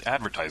out! This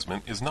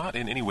advertisement is not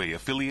in any way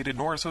affiliated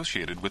nor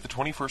associated with the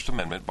 21st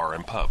Amendment Bar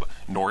and Pub,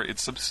 nor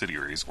its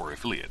subsidiaries or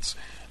affiliates.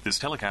 This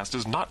telecast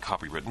is not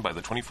copywritten by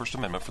the 21st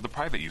Amendment for the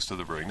private use of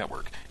the Brewing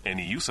Network.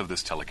 Any use of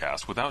this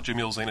telecast without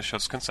Jamil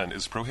Zainashev's consent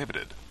is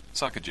prohibited.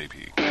 Suck it,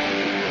 JP.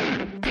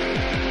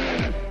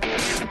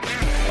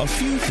 A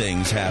few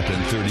things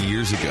happened 30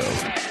 years ago.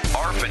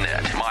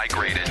 ARPANET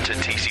migrated to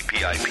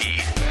TCP/IP,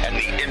 and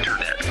the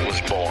Internet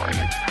was born.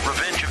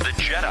 Revenge of the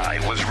Jedi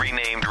was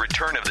renamed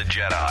Return of the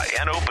Jedi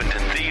and opened in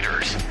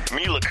theaters.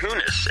 Mila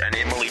Kunis and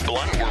Emily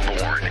Blunt were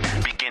born,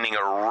 beginning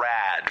a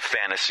rad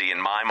fantasy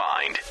in my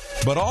mind.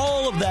 But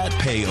all of that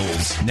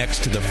pales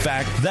next to the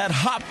fact that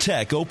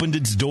HopTech opened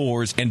its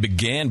doors and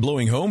began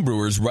blowing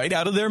homebrewers right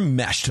out of their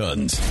mash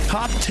tuns.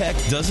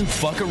 HopTech doesn't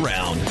fuck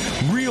around.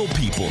 Real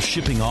people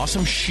shipping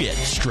awesome shit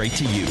straight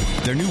to you.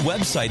 Their new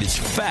website is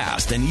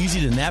fast and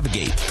easy to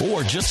navigate.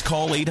 Or just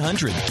call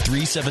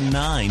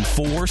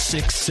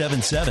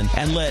 800-379-4677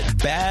 and let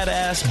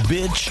badass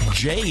bitch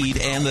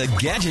Jade and the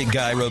gadget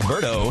guy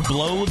Roberto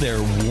blow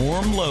their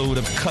warm load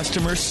of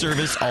customer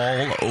service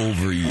all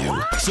over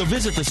you. So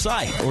visit the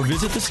site or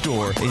visit the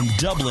store in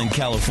Dublin,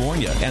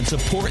 California and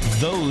support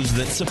those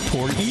that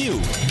support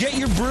you. Get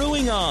your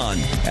brewing on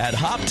at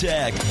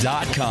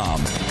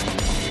hoptech.com.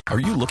 Are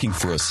you looking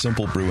for a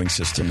simple brewing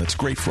system that's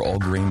great for all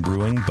grain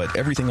brewing, but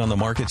everything on the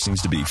market seems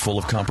to be full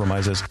of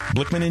compromises?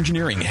 Blickman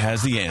Engineering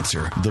has the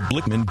answer. The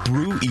Blickman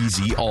Brew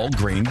Easy All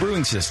Grain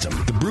Brewing System.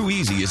 The Brew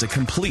Easy is a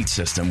complete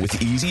system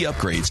with easy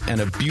upgrades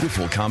and a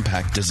beautiful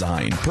compact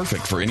design,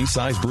 perfect for any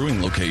size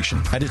brewing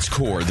location. At its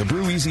core, the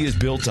Brew Easy is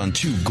built on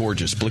two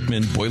gorgeous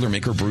Blickman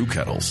Boilermaker brew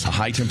kettles, a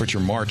high-temperature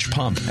March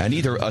pump, and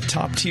either a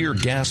top-tier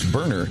gas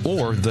burner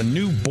or the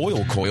new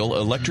Boil Coil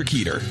electric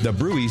heater. The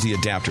Brew Easy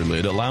adapter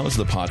lid allows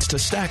the pots to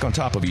stack on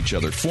top of each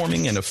other,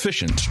 forming an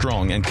efficient,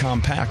 strong, and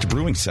compact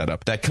brewing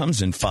setup that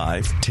comes in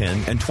 5,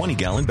 10, and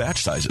 20-gallon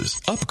batch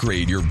sizes.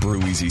 Upgrade your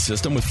Brew Easy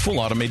system with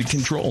full automated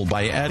control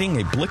by adding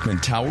a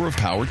Blickman Tower of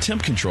Power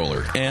temp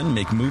controller and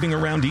make moving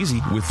around easy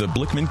with the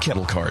Blickman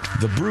Kettle Cart.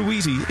 The Brew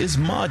Easy is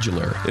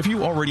modular. If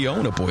you already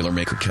own a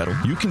Boilermaker kettle,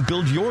 you can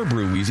build your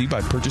Brew Easy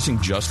by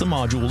purchasing just the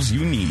modules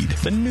you need.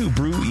 The new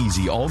Brew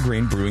Easy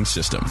all-grain brewing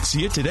system.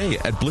 See it today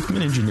at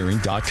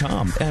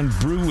BlickmanEngineering.com and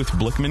brew with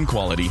Blickman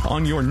quality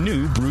on your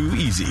new Brew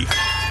Easy.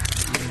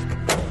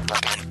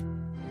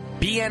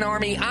 BN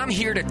Army, I'm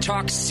here to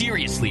talk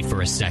seriously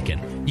for a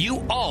second.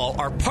 You all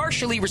are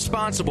partially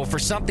responsible for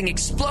something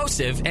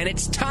explosive, and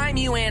it's time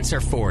you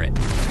answer for it.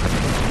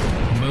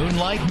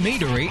 Moonlight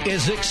Meadery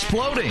is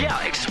exploding.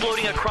 Yeah,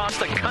 exploding across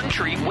the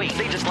country. Wait,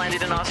 they just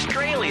landed in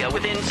Australia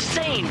with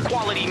insane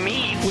quality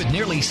meads. With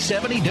nearly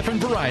 70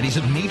 different varieties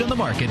of mead on the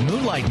market,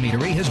 Moonlight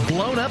Meadery has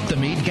blown up the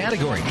mead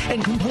category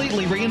and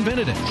completely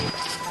reinvented it.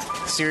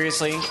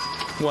 Seriously?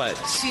 What?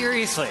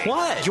 Seriously.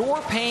 What?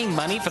 You're paying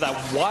money for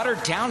that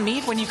watered-down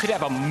mead when you could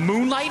have a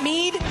Moonlight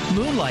mead?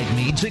 Moonlight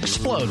meads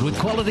explode with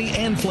quality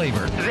and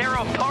flavor. They're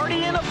a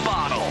party in a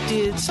bottle.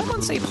 Did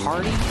someone say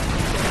party?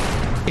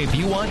 If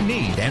you want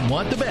mead and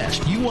want the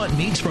best, you want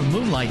meads from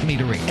Moonlight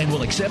Meadery and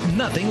will accept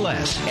nothing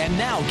less. And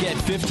now get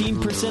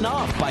 15%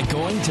 off by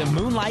going to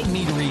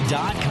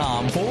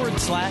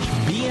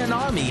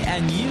moonlightmeadery.com/BNArmy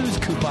and use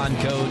coupon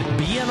code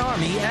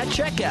BNArmy at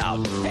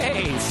checkout.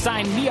 Hey,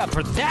 sign me up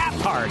for that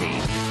party.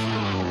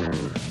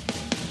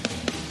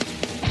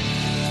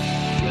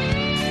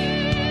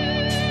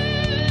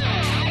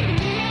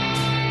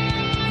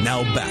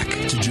 Now back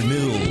to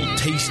Jamil,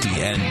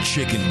 Tasty, and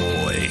Chicken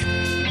Boy.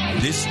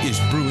 This is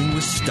Brewing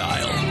with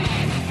Style.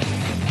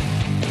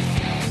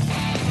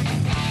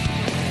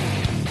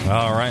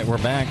 All right, we're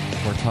back.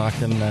 We're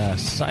talking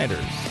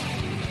ciders.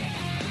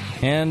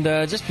 And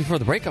just before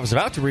the break, I was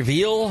about to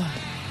reveal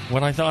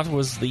what I thought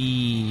was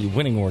the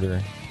winning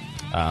order.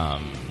 I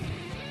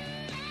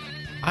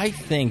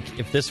think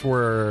if this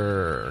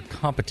were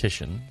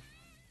competition,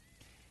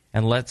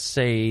 and let's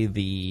say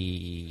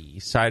the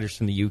ciders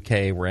from the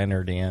UK were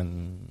entered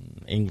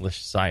in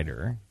English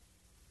cider,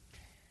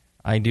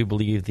 I do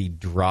believe the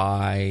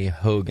dry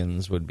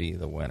Hogan's would be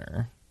the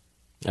winner.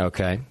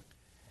 Okay.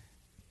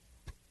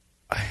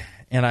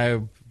 And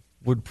I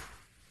would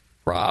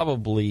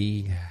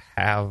probably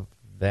have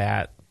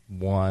that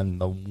one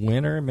the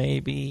winner,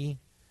 maybe,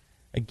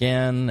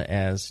 again,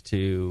 as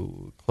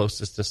to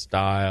closest to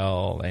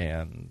style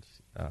and,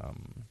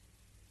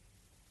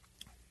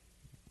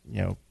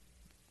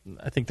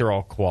 I think they're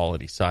all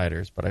quality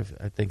ciders, but I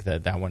think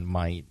that one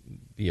might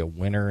be a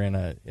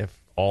winner if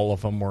all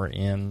of them were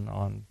in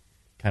on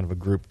kind of a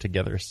group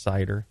together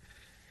cider.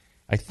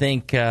 I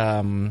think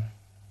the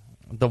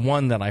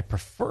one that I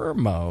prefer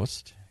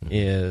most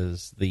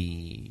is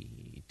the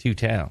Two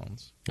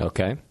Towns.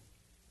 Okay.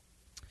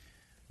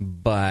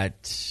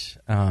 But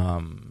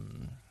I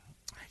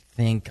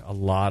think a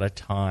lot of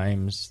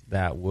times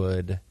that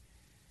would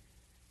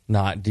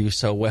not do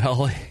so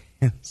well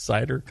in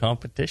cider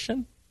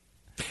competition.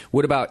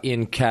 What about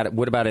in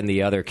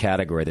the other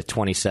category, the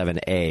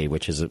 27A,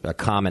 which is a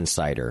common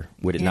cider?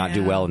 Would it not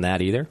do well in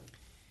that either?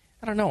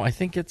 I don't know. I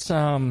think it's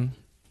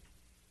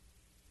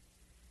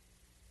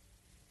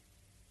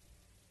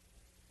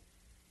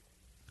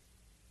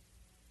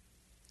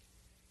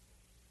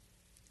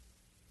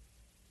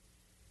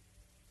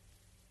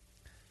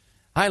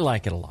I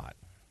like it a lot,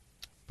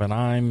 but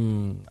I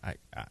don't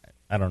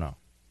know.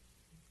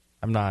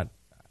 I'm not.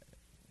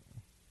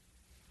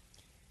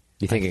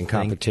 You think in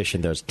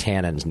competition those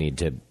tannins need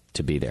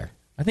to be there?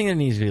 I think it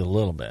needs to be a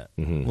little bit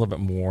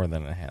more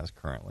than it has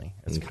currently.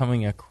 It's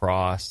coming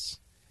across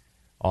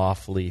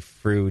awfully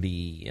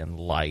fruity and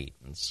light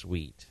and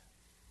sweet,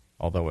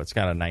 although it's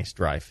got a nice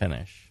dry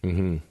finish.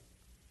 Mm-hmm.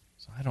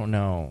 So I don't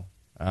know.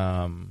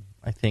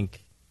 I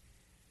think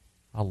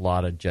a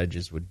lot of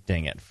judges would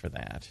ding it for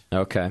that.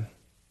 Okay.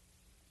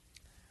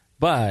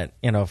 But,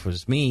 if it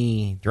was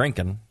me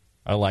drinking,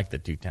 I like the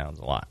Two Towns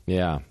a lot.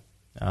 Yeah.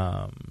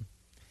 I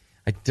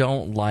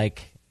don't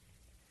like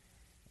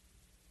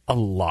a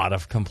lot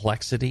of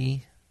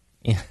complexity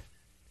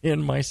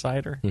in my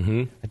cider.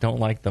 Mm-hmm. I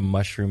don't like the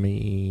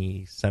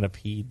mushroomy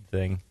centipede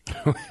thing.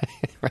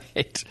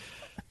 Right.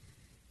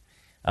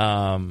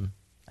 I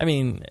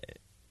mean,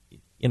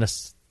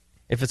 if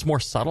it's more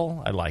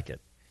subtle, I like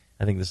it.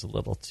 I think this is a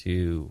little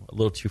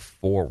too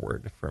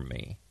forward for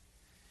me.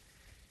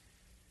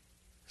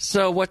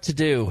 So what to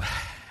do?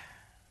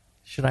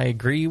 Should I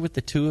agree with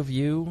the two of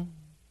you?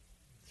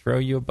 Throw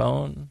you a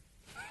bone?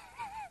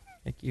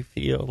 Make you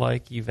feel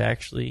like you've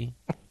actually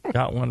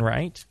got one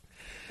right?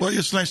 Well,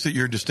 it's nice that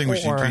you're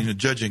distinguishing between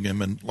judging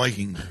him and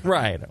liking him.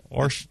 Right.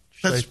 Or should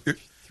I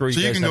throw you so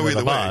you guys can go under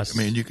either the way. bus?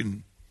 I mean, you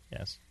can.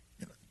 Yes.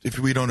 If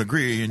we don't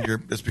agree, and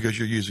that's because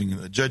you're using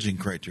the judging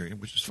criteria,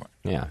 which is fine.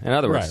 Yeah. In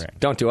other words,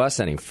 don't do us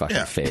any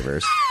fucking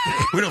favors.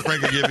 We don't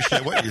frankly give a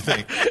shit what you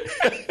think.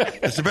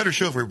 It's a better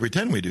show if we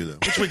pretend we do, though,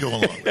 which we go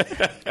along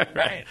with.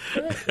 Right.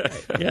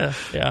 Yeah.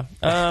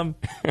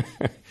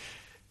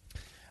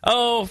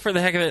 For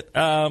the heck of it,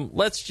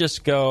 let's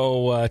just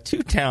go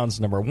Two Towns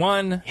number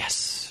 1.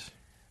 Yes.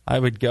 I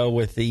would go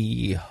with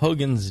the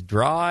Hogan's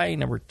Dry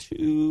number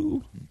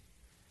 2.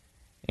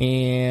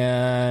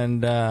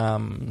 And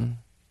the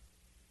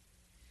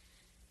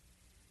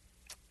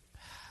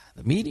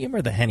medium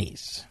or the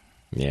Hennies?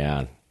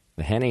 Yeah.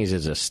 The Hennies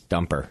is a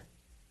stumper.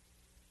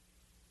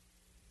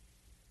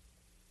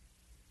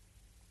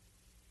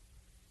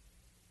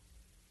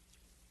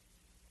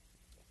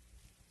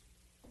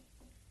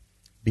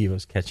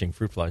 Bevo's catching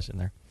fruit flies in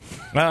there.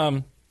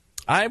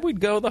 I would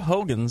go the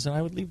Hogan's, and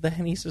I would leave the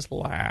Hennies as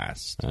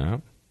last.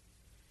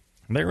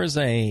 There is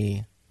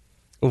a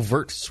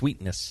overt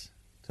sweetness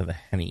to the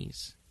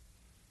Hennies.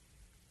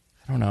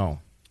 I don't know.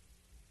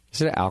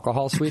 Is it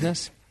alcohol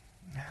sweetness?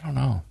 I don't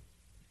know.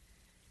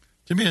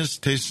 To me, it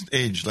tastes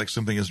aged, like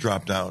something has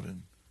dropped out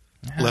and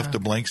left a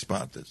blank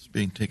spot that's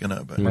being taken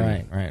up by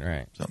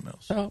Right. something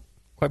else. So,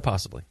 quite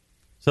possibly.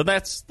 So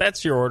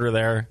that's your order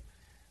there.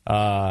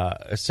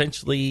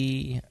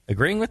 Essentially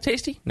agreeing with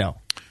Tasty? No,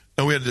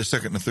 we had the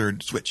second and the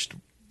third switched.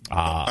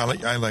 I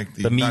like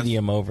the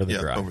medium over the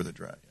dry. Over the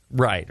dry.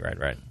 Right.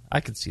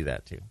 I could see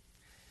that too.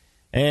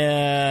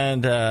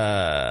 And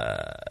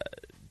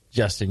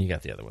Justin, you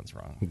got the other ones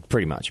wrong.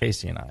 Pretty much.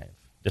 Casey and I have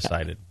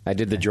decided. I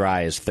did the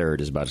dry as third,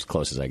 is about as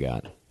close as I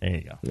got. There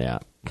you go. Yeah.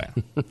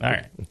 All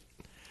right.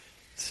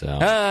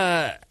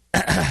 So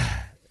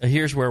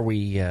here's where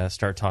we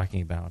start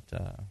talking about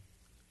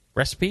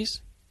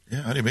recipes.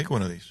 Yeah, how do you make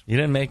one of these?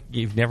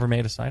 You've never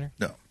made a cider?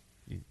 No.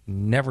 You've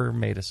never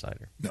made a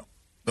cider? No.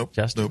 Nope.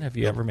 Justin, have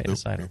you ever made a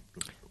cider?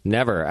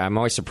 Never. I'm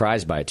always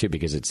surprised by it, too,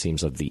 because it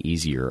seems like the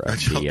easier of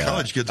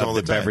college kids all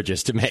the time.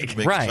 beverages to make.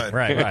 Right.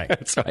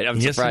 That's right. I'm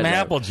Get surprised. Some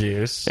apple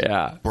juice.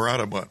 Yeah. Pour out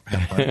a what?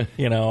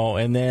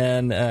 And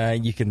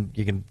then you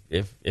can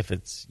if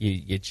it's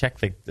you check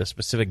the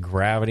specific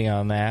gravity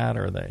on that,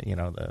 or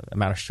the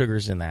amount of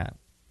sugars in that,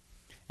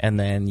 and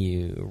then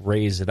you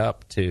raise it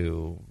up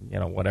to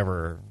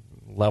whatever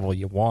level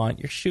you want.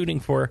 You're shooting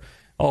for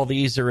all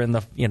these are in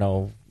the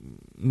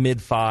mid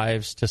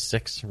 5s to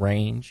 6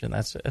 range, and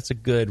that's a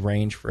good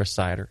range for a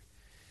cider.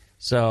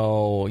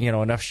 So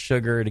enough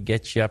sugar to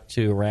get you up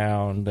to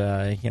around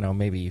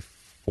maybe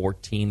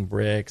 14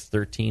 bricks,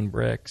 13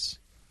 bricks.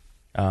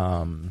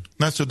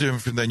 Not so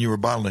different than you were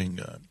bottling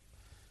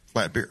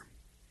flat beer.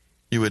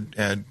 You would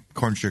add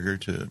corn sugar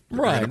to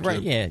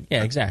right. Yeah,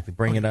 exactly.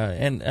 Bring it up,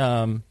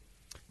 and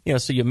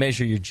so you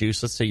measure your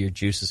juice. Let's say your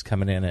juice is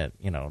coming in at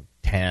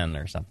 10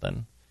 or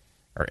something,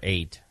 or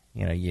 8.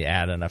 You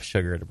add enough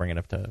sugar to bring it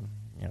up to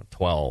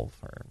 12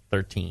 or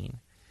 13.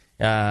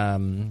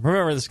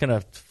 Remember, this is going to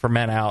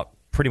ferment out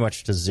pretty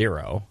much to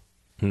 0.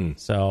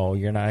 So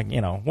you're not,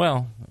 you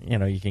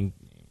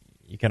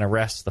can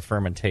arrest the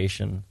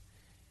fermentation,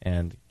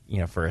 and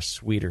for a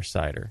sweeter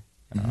cider,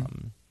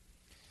 you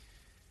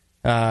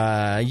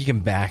can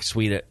back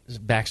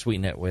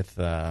sweeten it with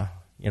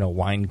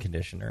wine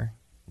conditioner,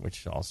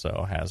 which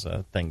also has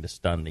a thing to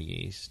stun the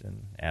yeast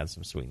and add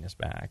some sweetness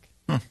back.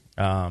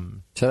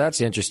 So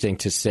that's interesting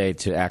to say,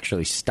 to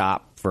actually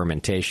stop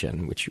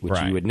fermentation, which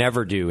you would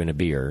never do in a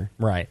beer.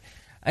 Right.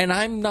 And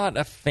I'm not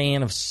a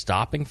fan of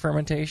stopping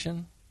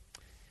fermentation.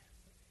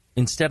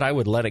 Instead, I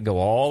would let it go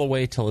all the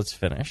way till it's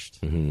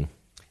finished. Mm-hmm.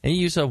 And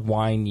you use a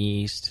wine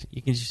yeast.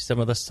 You can use some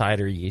of the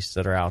cider yeasts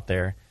that are out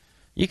there.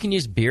 You can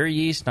use beer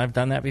yeast, and I've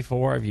done that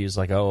before. I've used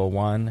like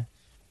 001.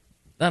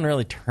 Doesn't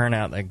really turn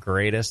out the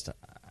greatest.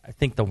 I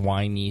think the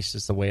wine yeast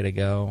is the way to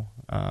go.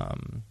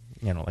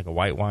 Like a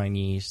white wine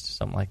yeast,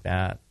 something like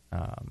that.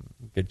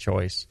 Good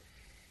choice.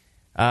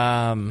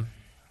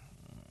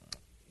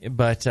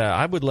 But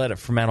I would let it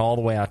ferment all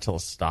the way out till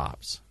it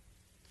stops.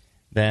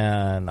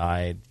 Then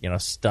I,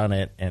 stun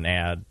it and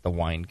add the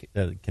wine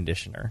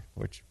conditioner,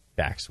 which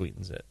back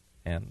sweetens it,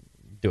 and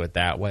do it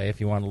that way if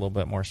you want a little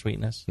bit more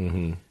sweetness.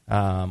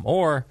 Mm-hmm.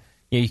 Or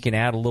you can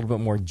add a little bit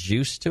more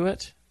juice to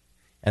it,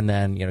 and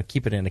then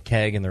keep it in a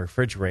keg in the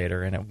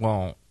refrigerator, and it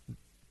won't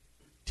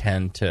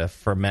tend to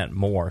ferment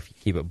more if you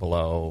keep it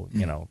below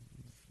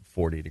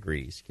 40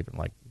 degrees. Keep it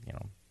like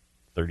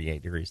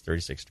 38 degrees,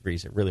 36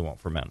 degrees. It really won't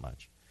ferment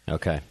much.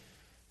 Okay.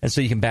 And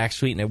so you can back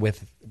sweeten it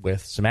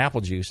with some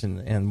apple juice,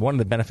 and one of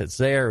the benefits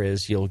there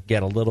is you'll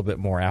get a little bit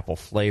more apple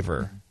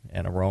flavor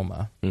and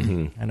aroma.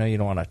 Mm-hmm. I know you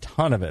don't want a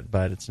ton of it,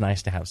 but it's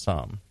nice to have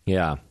some.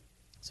 Yeah.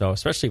 So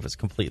especially if it's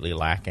completely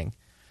lacking.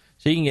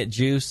 So you can get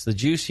juice. The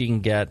juice you can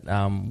get,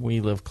 we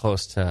live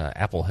close to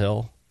Apple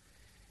Hill,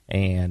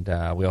 and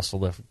we also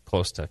live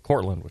close to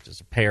Cortland, which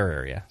is a pear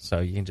area.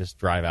 So you can just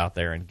drive out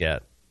there and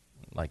get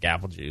like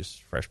apple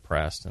juice, fresh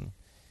pressed, and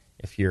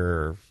if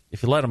you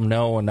let them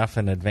know enough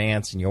in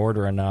advance and you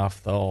order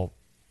enough, they'll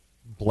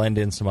blend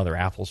in some other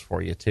apples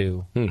for you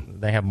too.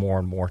 They have more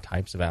and more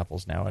types of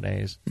apples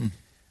nowadays.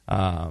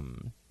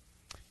 And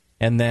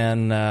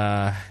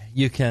then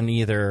you can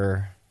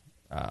either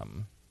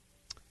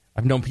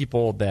I've known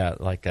people that,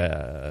 like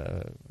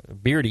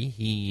Beardy,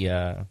 he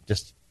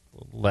just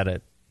let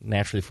it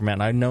naturally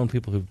ferment. And I've known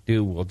people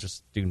who will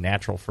just do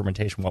natural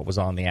fermentation, what was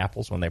on the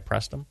apples when they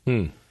pressed them.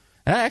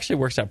 And that actually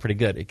works out pretty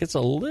good. You get a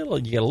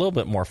little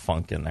bit more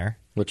funk in there,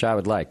 which I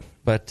would like.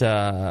 But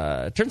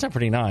it turns out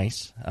pretty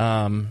nice.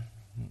 I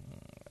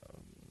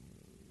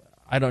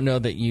don't know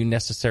that you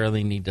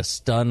necessarily need to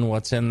stun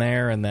what's in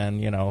there, and then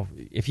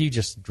if you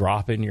just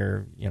drop in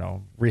your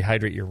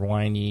rehydrate your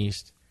wine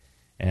yeast,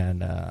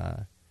 and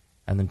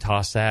then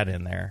toss that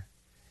in there,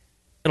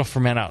 it'll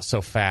ferment out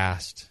so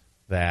fast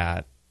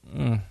that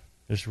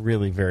there's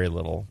really very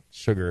little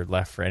sugar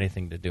left for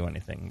anything to do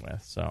anything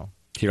with. So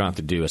you don't have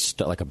to do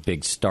a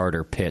big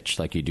starter pitch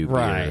like you do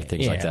beer or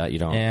things like that. You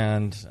don't.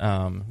 And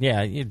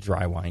you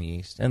dry wine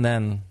yeast, and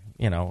then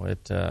it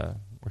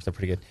works out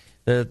pretty good.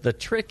 The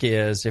trick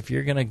is if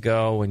you're going to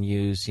go and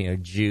use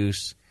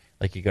juice,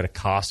 like you go to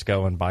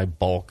Costco and buy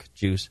bulk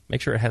juice,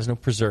 make sure it has no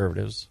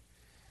preservatives.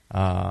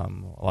 A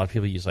lot of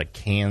people use like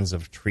cans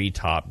of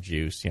treetop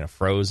juice,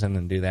 frozen,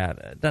 and do that.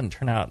 It doesn't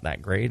turn out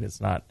that great.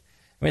 It's not.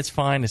 I mean, it's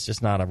fine. It's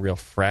just not a real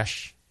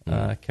fresh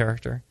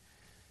character.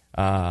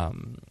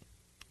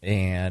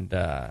 And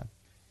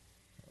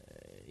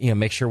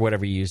make sure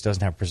whatever you use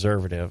doesn't have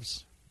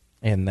preservatives,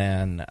 and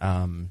then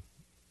a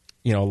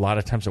lot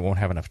of times it won't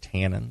have enough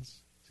tannins,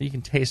 so you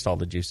can taste all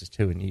the juices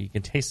too, and you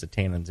can taste the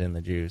tannins in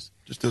the juice.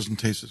 Just doesn't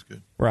taste as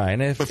good, right?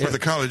 And but for the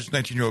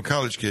 19-year-old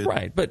college kid,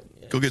 right?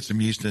 But go get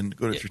some yeast and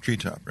go to your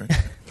treetop, right?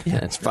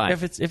 Yeah, it's fine.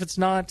 If it's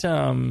not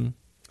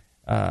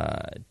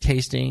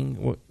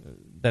tasting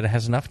that it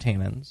has enough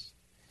tannins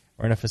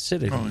or enough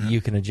acidity,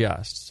 you can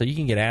adjust. So you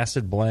can get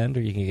acid blend,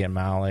 or you can get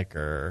malic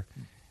or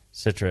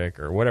citric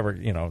or whatever,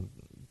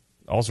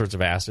 all sorts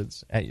of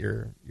acids at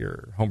your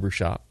homebrew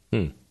shop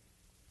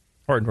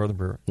or Northern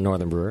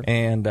Brewer.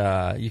 And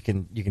you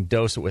can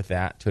dose it with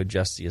that to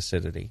adjust the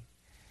acidity.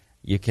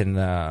 You can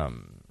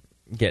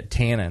get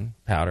tannin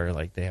powder,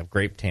 like they have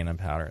grape tannin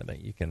powder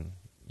that you can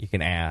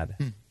add.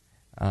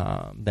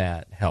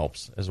 That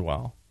helps as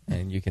well,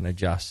 and you can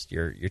adjust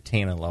your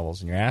tannin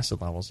levels and your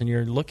acid levels. And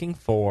you're looking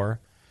for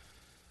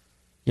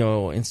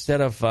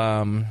instead of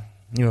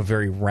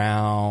very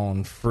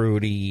round,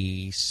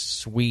 fruity,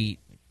 sweet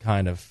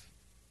kind of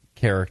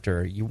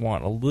character, you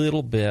want a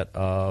little bit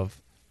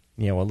of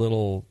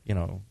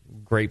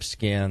grape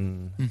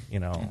skin,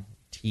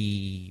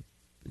 tea,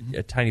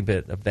 a tiny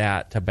bit of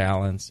that to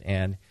balance,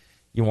 and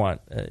you want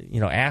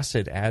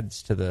acid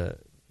adds to the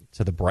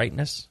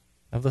brightness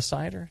of the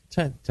cider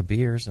to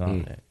beers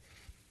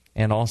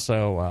and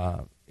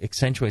also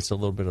accentuates a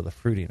little bit of the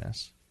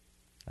fruitiness.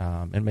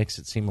 It makes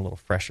it seem a little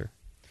fresher.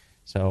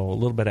 So a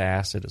little bit of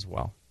acid as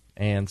well.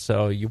 And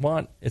so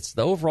it's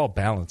the overall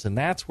balance. And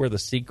that's where the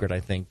secret,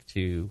 I think,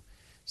 to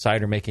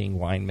cider making,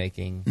 wine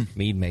making,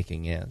 mead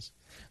making is.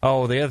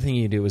 Oh, the other thing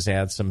you do is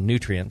add some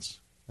nutrients.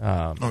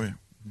 When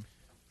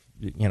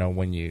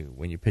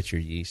you pitch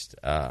your yeast,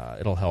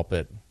 it'll help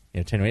it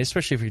attenuate,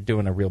 especially if you're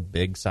doing a real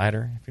big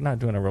cider. If you're not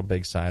doing a real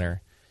big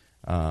cider,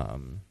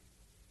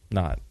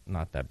 not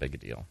that big a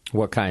deal.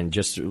 What kind?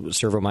 Just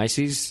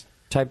Cervomyces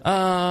type?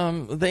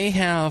 They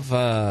have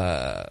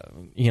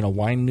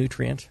wine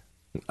nutrient.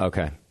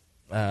 Okay.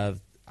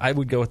 I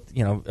would go with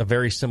a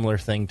very similar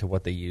thing to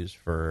what they use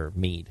for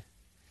mead.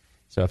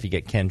 So if you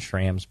get Ken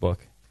Schramm's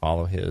book,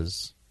 follow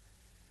his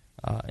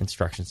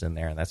instructions in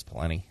there, and that's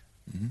plenty.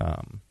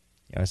 And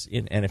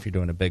if you're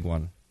doing a big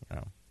one,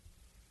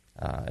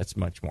 it's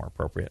much more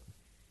appropriate.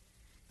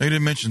 I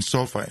didn't mention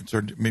sulfites,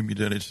 or maybe you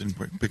did. I just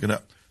didn't pick it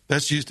up.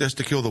 That's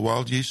to kill the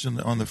wild yeast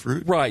on the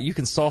fruit? Right. You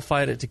can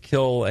sulfite it to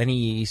kill any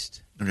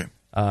yeast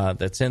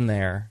that's in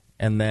there,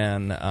 and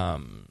then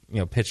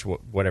pitch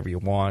whatever you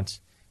want.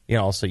 You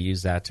can also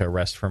use that to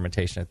arrest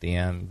fermentation at the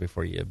end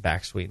before you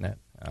back sweeten it.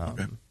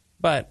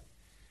 But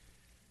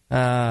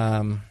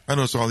I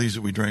noticed all these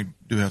that we drank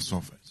do have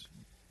sulfites.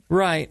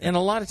 Right, and a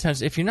lot of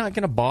times, if you're not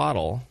going to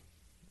bottle,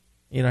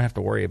 you don't have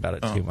to worry about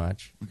it too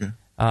much. Okay.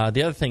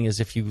 The other thing is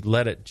if you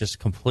let it just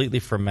completely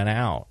ferment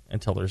out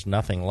until there's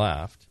nothing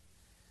left,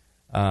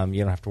 you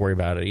don't have to worry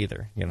about it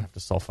either. You don't have to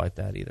sulfite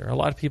that either. A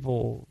lot of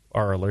people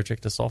are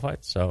allergic to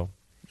sulfite, so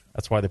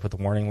that's why they put the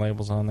warning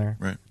labels on there.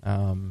 Right.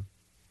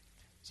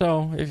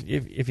 So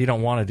if you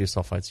don't want to do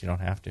sulfites, you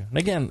don't have to. And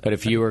again, but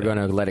if you were going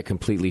to let it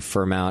completely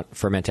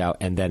ferment out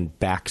and then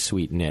back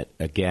sweeten it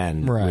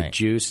again with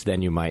juice,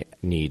 then you might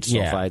need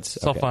sulfites.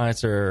 Yeah.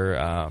 Sulfites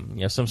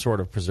are some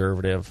sort of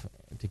preservative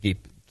to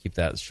keep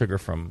that sugar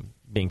from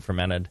being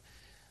fermented.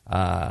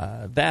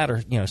 That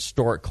or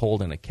store it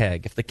cold in a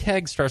keg. If the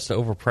keg starts to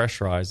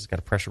overpressurize, it's got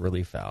a pressure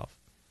relief valve,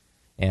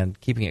 and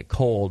keeping it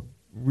cold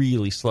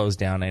really slows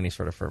down any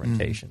sort of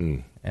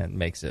fermentation and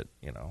makes it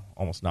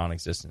almost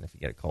non-existent if you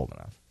get it cold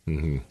enough.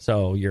 Mm-hmm.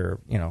 So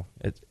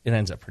it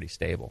ends up pretty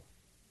stable.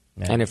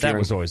 And if that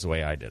was always the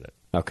way I did it.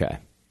 Okay.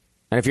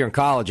 And if you're in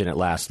college and it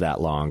lasts that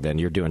long, then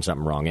you're doing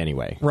something wrong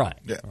anyway. Right.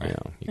 Yeah.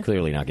 You're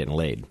clearly not getting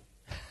laid.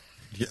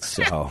 Yeah.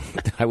 So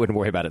I wouldn't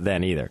worry about it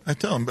then either. I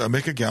tell them,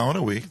 make a gallon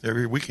a week.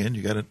 Every weekend,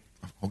 you got a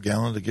whole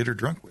gallon to get her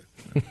drunk with.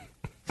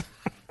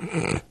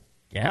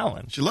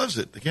 Gallon? She loves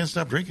it. They can't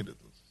stop drinking it.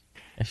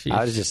 She's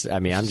going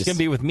to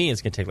be with me.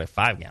 It's going to take like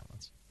 5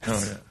 gallons.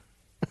 Oh, yeah.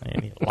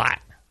 I need a lot.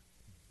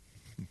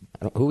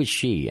 Who is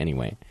she,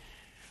 anyway?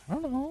 I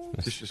don't know.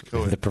 It's just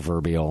Cohen. The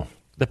proverbial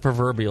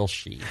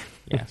she.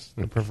 Yes,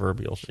 the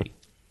proverbial she.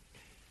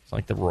 It's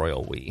like the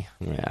royal we.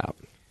 Yeah.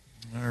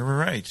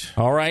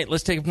 All right,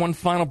 let's take one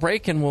final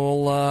break, and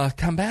we'll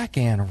come back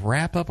and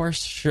wrap up our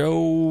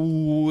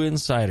show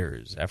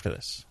Insiders after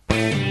this.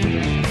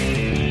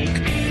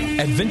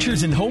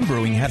 Adventures in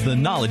Homebrewing have the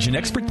knowledge and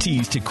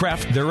expertise to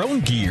craft their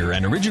own gear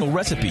and original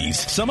recipes.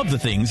 Some of the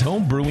things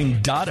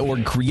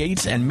homebrewing.org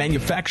creates and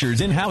manufactures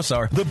in-house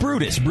are the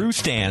Brutus brew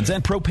stands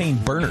and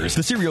propane burners,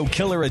 the Serial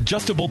Killer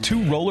adjustable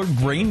 2-roller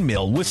grain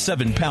mill with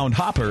 7-pound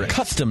hopper,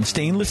 custom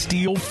stainless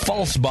steel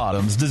false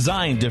bottoms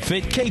designed to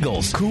fit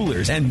kegels,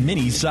 coolers, and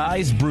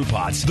mini-sized brew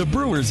pots. The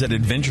brewers at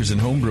Adventures in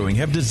Homebrewing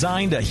have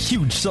designed a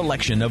huge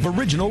selection of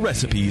original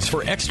recipes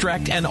for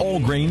extract and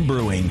all-grain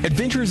brewing.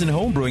 Adventures in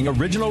Homebrewing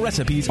original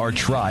recipes are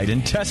tried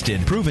and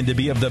tested, proven to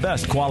be of the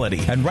best quality.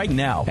 And right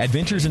now,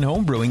 Adventures in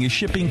Homebrewing is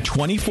shipping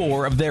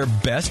 24 of their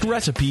best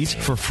recipes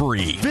for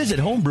free. Visit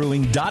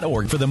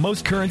homebrewing.org for the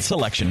most current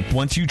selection.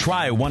 Once you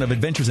try one of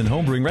Adventures in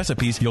Homebrewing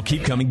recipes, you'll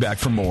keep coming back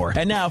for more.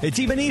 And now, it's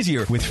even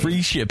easier with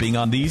free shipping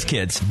on these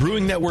kits.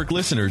 Brewing Network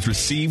listeners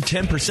receive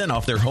 10%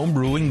 off their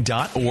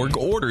homebrewing.org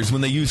orders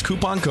when they use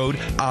coupon code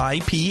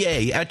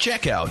IPA at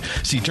checkout.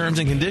 See terms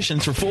and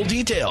conditions for full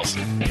details.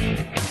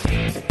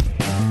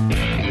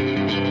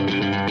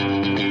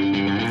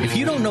 If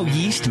you don't know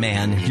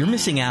Yeastman, you're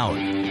missing out.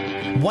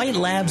 White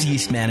Labs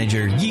Yeast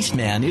Manager,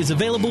 Yeastman, is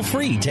available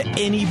free to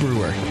any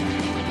brewer.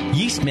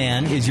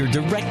 Yeastman is your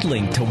direct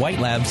link to White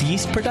Labs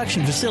yeast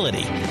production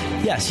facility.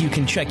 Yes, you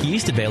can check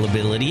yeast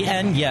availability,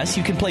 and yes,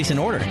 you can place an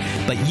order,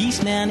 but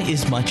Yeastman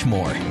is much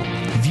more.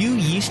 View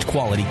yeast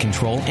quality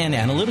control and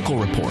analytical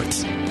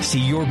reports. See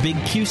your big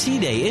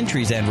QC Day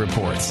entries and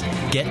reports.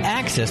 Get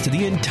access to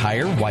the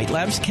entire White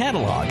Labs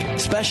catalog,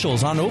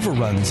 specials on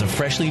overruns of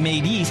freshly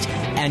made yeast,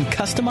 and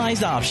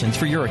customized options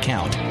for your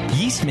account.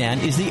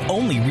 Yeastman is the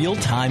only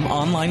real-time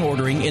online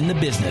ordering in the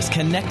business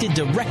connected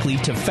directly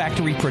to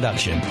factory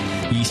production.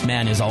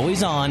 Yeastman is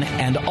always on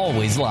and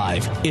always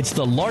live. It's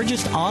the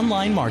largest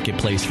online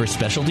marketplace for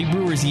specialty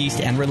brewers' yeast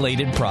and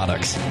related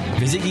products.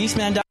 Visit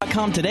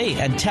yeastman.com today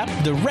and tap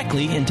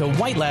directly into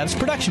White Labs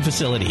production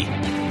facility.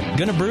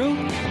 Gonna brew?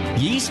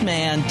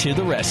 Yeastman to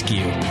the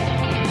rescue.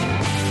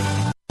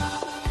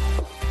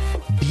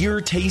 Beer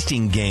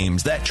tasting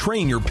games that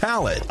train your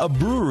palate, a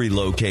brewery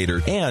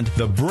locator, and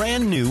the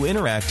brand new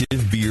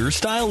interactive beer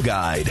style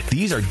guide.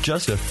 These are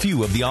just a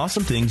few of the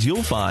awesome things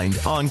you'll find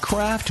on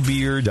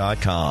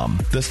craftbeer.com.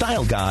 The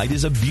style guide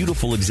is a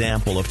beautiful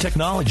example of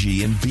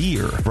technology in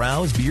beer.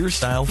 Browse beer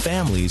style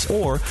families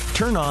or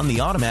turn on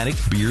the automatic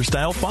beer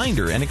style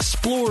finder and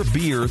explore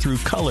beer through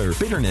color,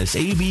 bitterness,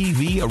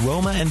 ABV,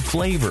 aroma, and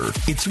flavor.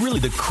 It's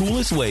really the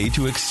coolest way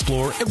to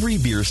explore every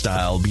beer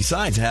style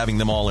besides having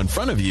them all in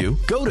front of you.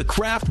 Go to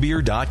craftbeer.com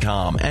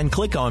and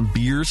click on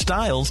Beer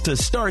Styles to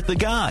start the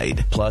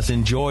guide. Plus,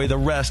 enjoy the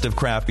rest of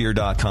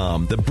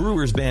craftbeer.com, the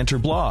Brewers Banter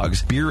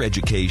blogs, beer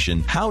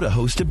education, how to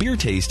host a beer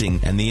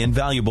tasting, and the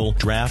invaluable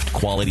Draft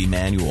Quality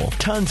Manual.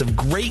 Tons of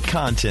great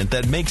content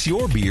that makes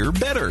your beer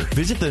better.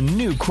 Visit the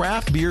new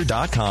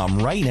craftbeer.com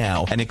right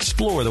now and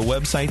explore the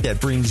website that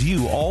brings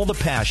you all the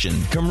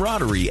passion,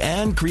 camaraderie,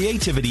 and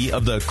creativity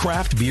of the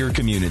craft beer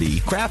community.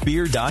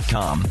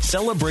 Craftbeer.com,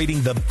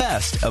 celebrating the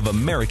best of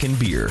American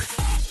beer.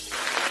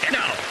 And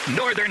now,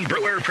 Northern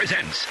Brewer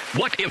presents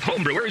What If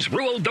Homebrewers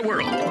Ruled the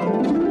World?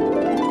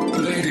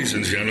 Ladies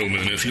and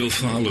gentlemen, if you'll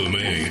follow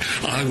me,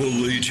 I will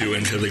lead you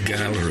into the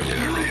gallery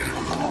area.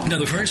 Now,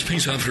 the first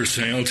piece up for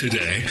sale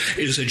today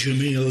is a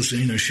Jamil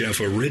Zainasheff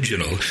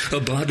original, a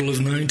bottle of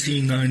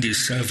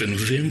 1997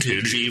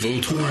 vintage Evil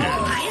Twin.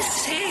 Oh, I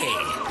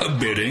say.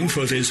 Bidding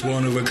for this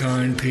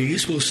one-of-a-kind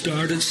piece will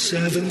start at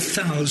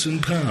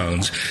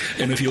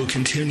 £7,000. And if you'll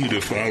continue to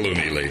follow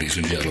me, ladies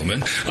and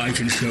gentlemen, I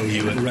can show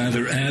you a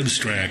rather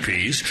abstract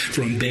piece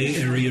from Bay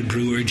Area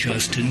brewer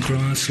Justin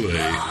Crossley.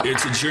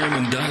 It's a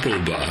German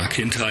Doppelbock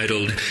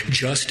entitled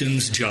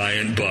Justin's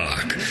Giant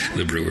Bock.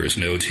 The brewer's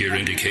notes here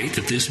indicate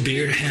that this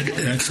beer had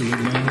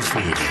excellent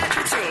mouthfeel.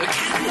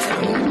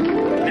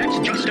 That's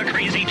just a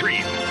crazy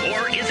dream.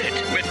 Or is it?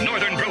 With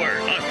Northern Brewer,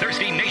 a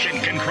thirsty nation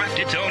can craft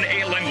its own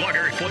ale and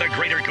lager for the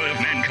greater good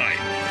of mankind.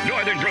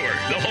 Northern Brewer,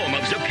 the home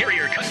of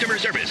superior customer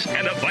service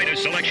and the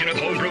finest selection of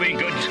home brewing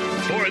goods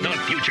for the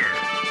future.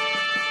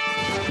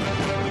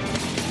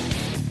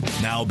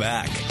 Now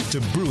back to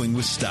Brewing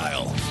with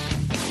Style.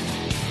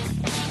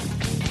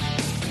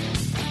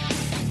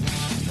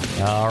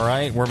 All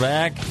right, we're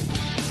back.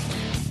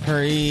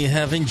 We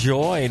have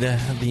enjoyed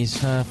these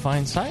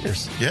fine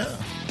ciders. Yeah.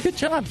 Good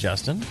job,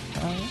 Justin.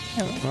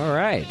 All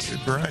right.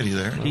 Good variety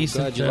there.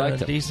 Glad you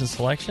liked it. Decent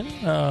selection.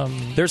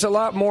 There's a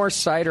lot more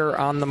cider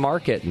on the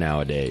market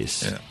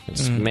nowadays. Yeah.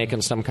 It's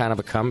making some kind of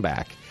a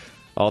comeback.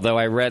 Although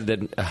I read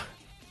that...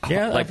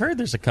 I've heard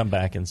there's a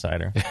comeback in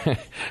cider.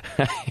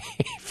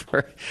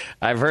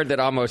 I've heard that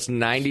almost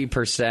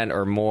 90%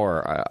 or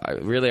more,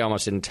 really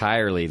almost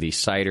entirely, the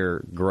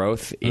cider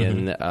growth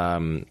in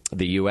the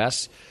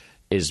U.S.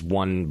 is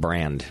one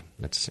brand.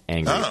 It's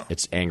Angry. Oh.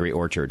 It's Angry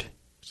Orchard.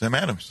 Sam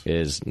Adams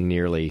is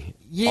nearly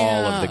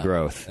all of the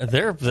growth.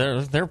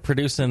 They're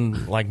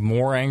producing like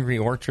more Angry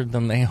Orchard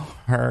than they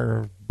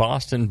are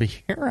Boston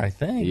beer, I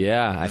think.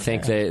 Yeah, I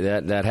think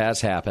that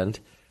has happened.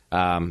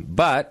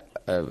 But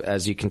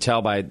as you can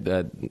tell by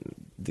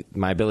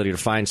my ability to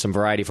find some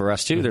variety for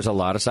us too, there's a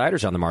lot of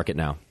ciders on the market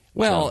now.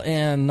 Well,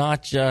 and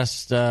not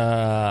just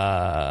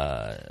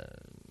out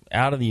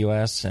of the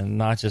U.S. and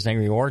not just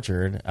Angry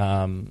Orchard.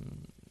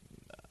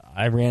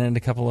 I ran into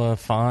a couple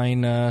of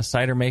fine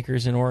cider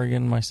makers in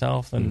Oregon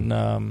myself,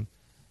 and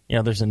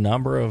there's a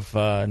number of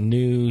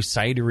new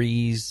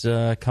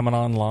cideries coming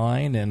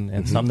online,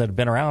 and some that have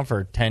been around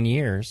for 10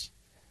 years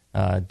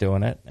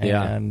doing it.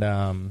 And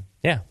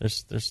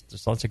there's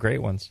lots of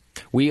great ones.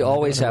 We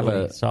always have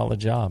a solid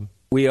job.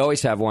 We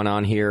always have one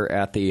on here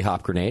at the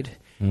Hop Grenade.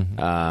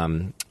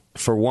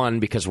 For one,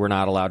 because we're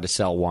not allowed to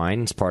sell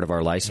wine; it's part of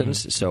our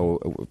license.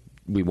 So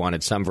we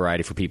wanted some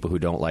variety for people who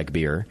don't like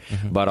beer,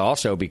 but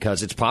also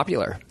because it's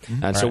popular.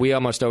 And so we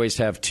almost always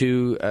have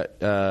two,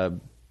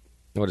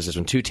 what is this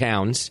one? Two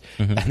Towns.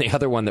 And the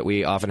other one that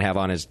we often have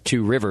on is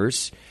Two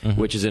Rivers,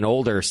 which is an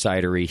older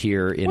cidery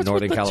here in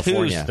Northern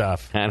California. Two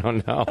stuff? I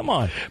don't know. Come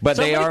on. But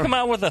Somebody they are come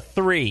out with a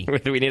 3.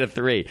 We need a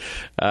 3.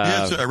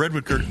 It's a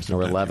Redwood Curtains.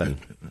 Or 11.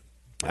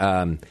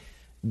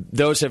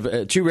 Those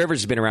have Two Rivers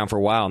has been around for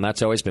a while, and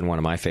that's always been one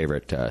of my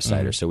favorite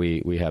ciders. So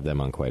we have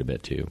them on quite a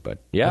bit too.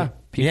 But did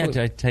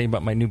I tell you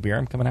about my new beer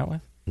I'm coming out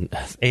with?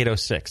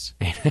 806.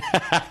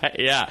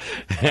 Yeah.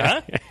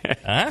 Huh?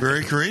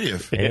 Very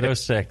creative.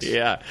 806.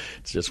 Yeah.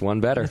 It's just one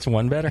better. It's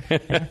one better.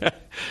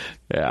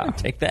 Yeah.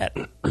 Take that.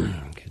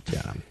 Good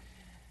job.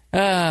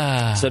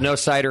 So no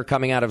cider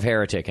coming out of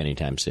Heretic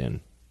anytime soon?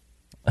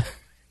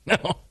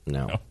 No.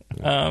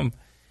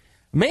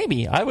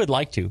 Maybe. I would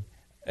like to.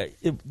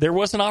 There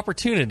was an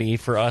opportunity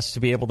for us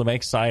to be able to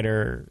make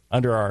cider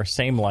under our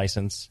same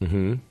license,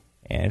 and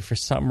for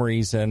some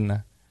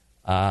reason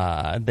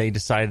they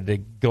decided to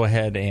go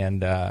ahead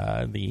and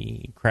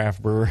the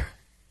Craft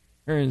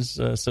Brewers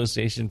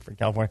Association for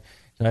California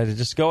decided to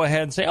just go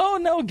ahead and say, oh,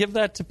 no, give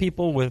that to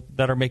people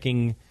that are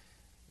making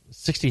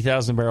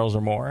 60,000 barrels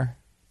or more.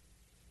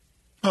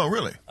 Oh,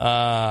 really?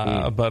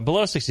 But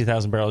below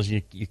 60,000 barrels,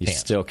 you can't. You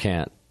still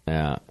can't,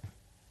 yeah.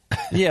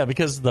 Yeah,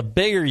 because the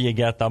bigger you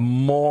get, the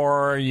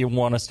more you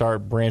want to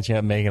start branching out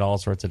and making all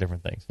sorts of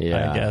different things.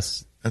 Yeah. I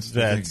guess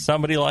that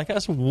somebody like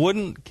us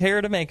wouldn't care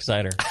to make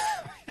cider.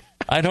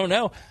 I don't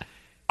know.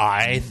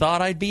 I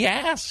thought I'd be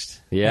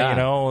asked.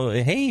 Yeah.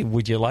 Hey,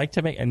 would you like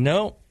to make...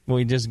 No,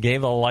 we just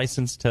gave a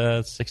license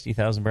to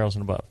 60,000 barrels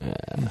and above.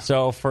 Yeah.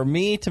 So for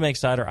me to make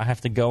cider, I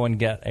have to go and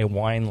get a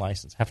wine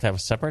license. I have to have a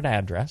separate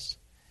address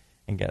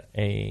and get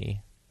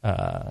a...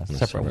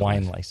 separate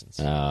wine license.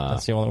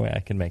 That's the only way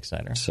I can make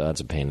cider. So that's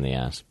a pain in the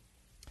ass.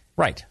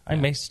 Right.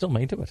 I still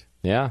may do it.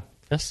 Yeah.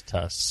 Just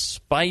to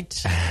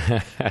spite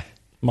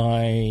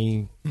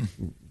my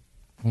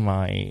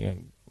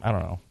I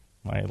don't know,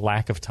 my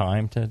lack of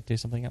time to do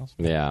something else.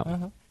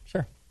 Yeah.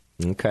 Sure.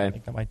 Okay. I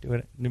think I might do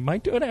it. I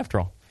might do it after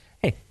all.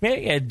 Hey,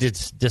 maybe a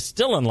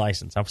distilling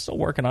license. I'm still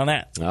working on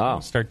that. Oh.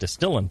 I'll start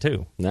distilling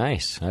too.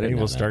 Nice. Maybe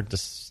we'll start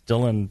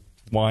distilling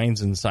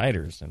wines and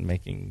ciders and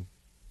making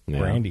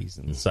brandies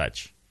and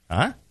such.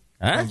 Huh?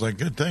 Sounds like a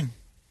good thing.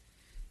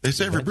 They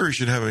say every brewery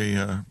should have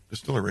a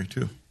distillery,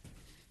 too.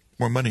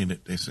 More money in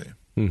it, they say.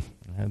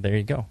 There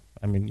you go.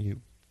 I mean,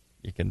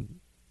 you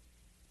can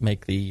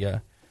make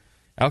the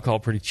alcohol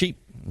pretty cheap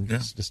and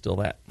just distill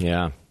that.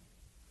 Yeah.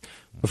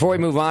 Before we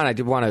move on, I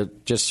did want to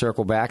just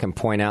circle back and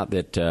point out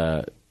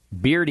that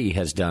Beardy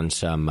has done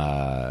some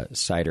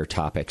cider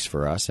topics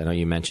for us. I know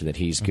you mentioned that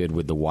he's good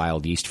with the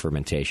wild yeast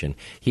fermentation.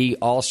 He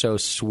also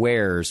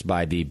swears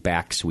by the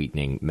back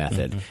sweetening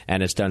method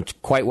and has done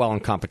quite well in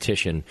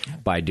competition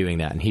by doing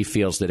that. And he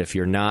feels that if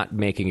you're not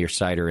making your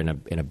cider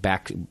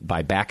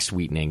by back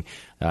sweetening,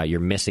 you're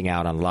missing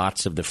out on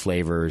lots of the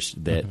flavors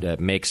that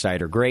make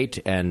cider great,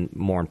 and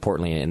more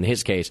importantly, in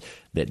his case,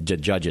 that the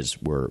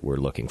judges were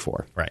looking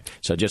for. Right.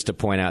 So just to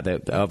point out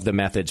that of the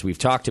methods we've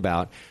talked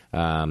about,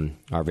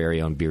 our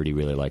very own Beardy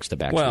really likes the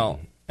back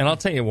sweetening. And I'll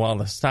tell you, while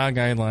the style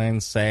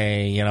guidelines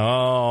say,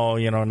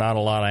 not a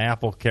lot of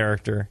apple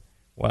character,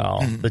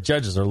 the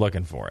judges are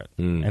looking for it.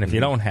 And if you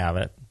don't have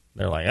it,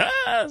 they're like,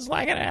 it's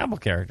like an apple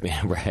character.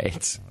 Yeah,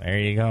 right. There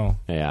you go.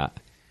 Yeah.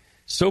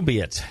 So be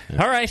it.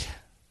 All right.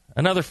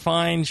 Another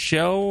fine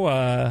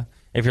show.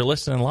 If you're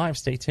listening live,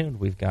 stay tuned.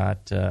 We've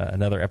got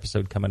another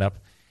episode coming up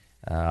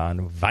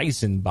on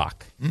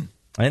Weizenbach.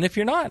 And if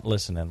you're not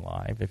listening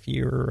live, if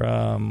you're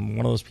one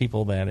of those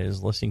people that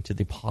is listening to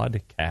the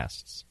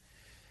podcasts,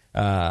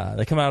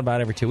 they come out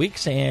about every 2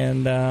 weeks,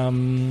 and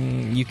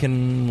you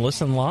can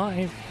listen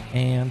live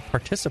and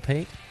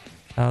participate.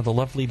 The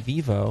lovely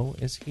Bevo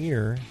is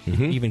here. You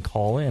can even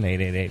call in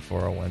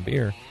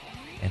 888-401-BEER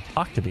and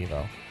talk to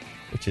Bevo,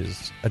 which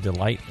is a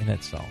delight in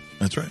itself.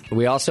 That's right.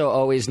 We also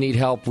always need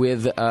help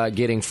with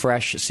getting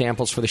fresh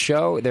samples for the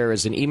show. There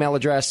is an email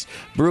address,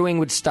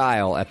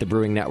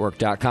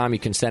 brewingwithstyle@thebrewingnetwork.com. You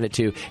can send it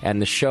to,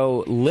 and the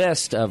show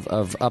list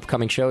of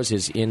upcoming shows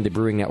is in the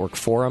Brewing Network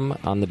forum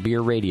on the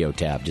Beer Radio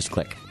tab. Just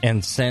click.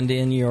 And send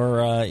in your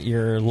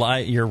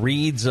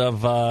reads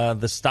of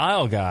the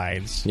style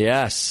guides.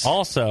 Yes.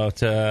 Also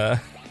to...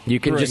 You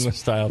can Brewing just with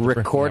Style,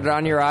 record it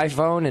on your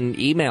iPhone and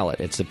email it.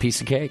 It's a piece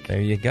of cake. There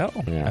you go.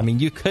 Yeah. I mean,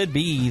 you could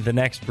be the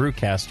next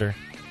brewcaster.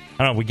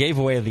 I don't know. We gave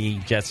away the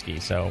jet ski,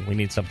 so we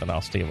need something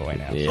else to give away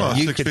now. Yeah. Well,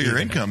 six-figure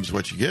income is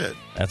what you get.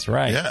 That's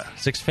right. Yeah.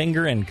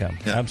 Six-finger income.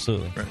 Yeah.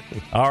 Absolutely. Right.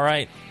 All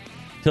right.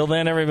 Till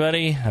then,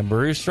 everybody,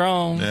 brew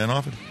strong. And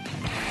often.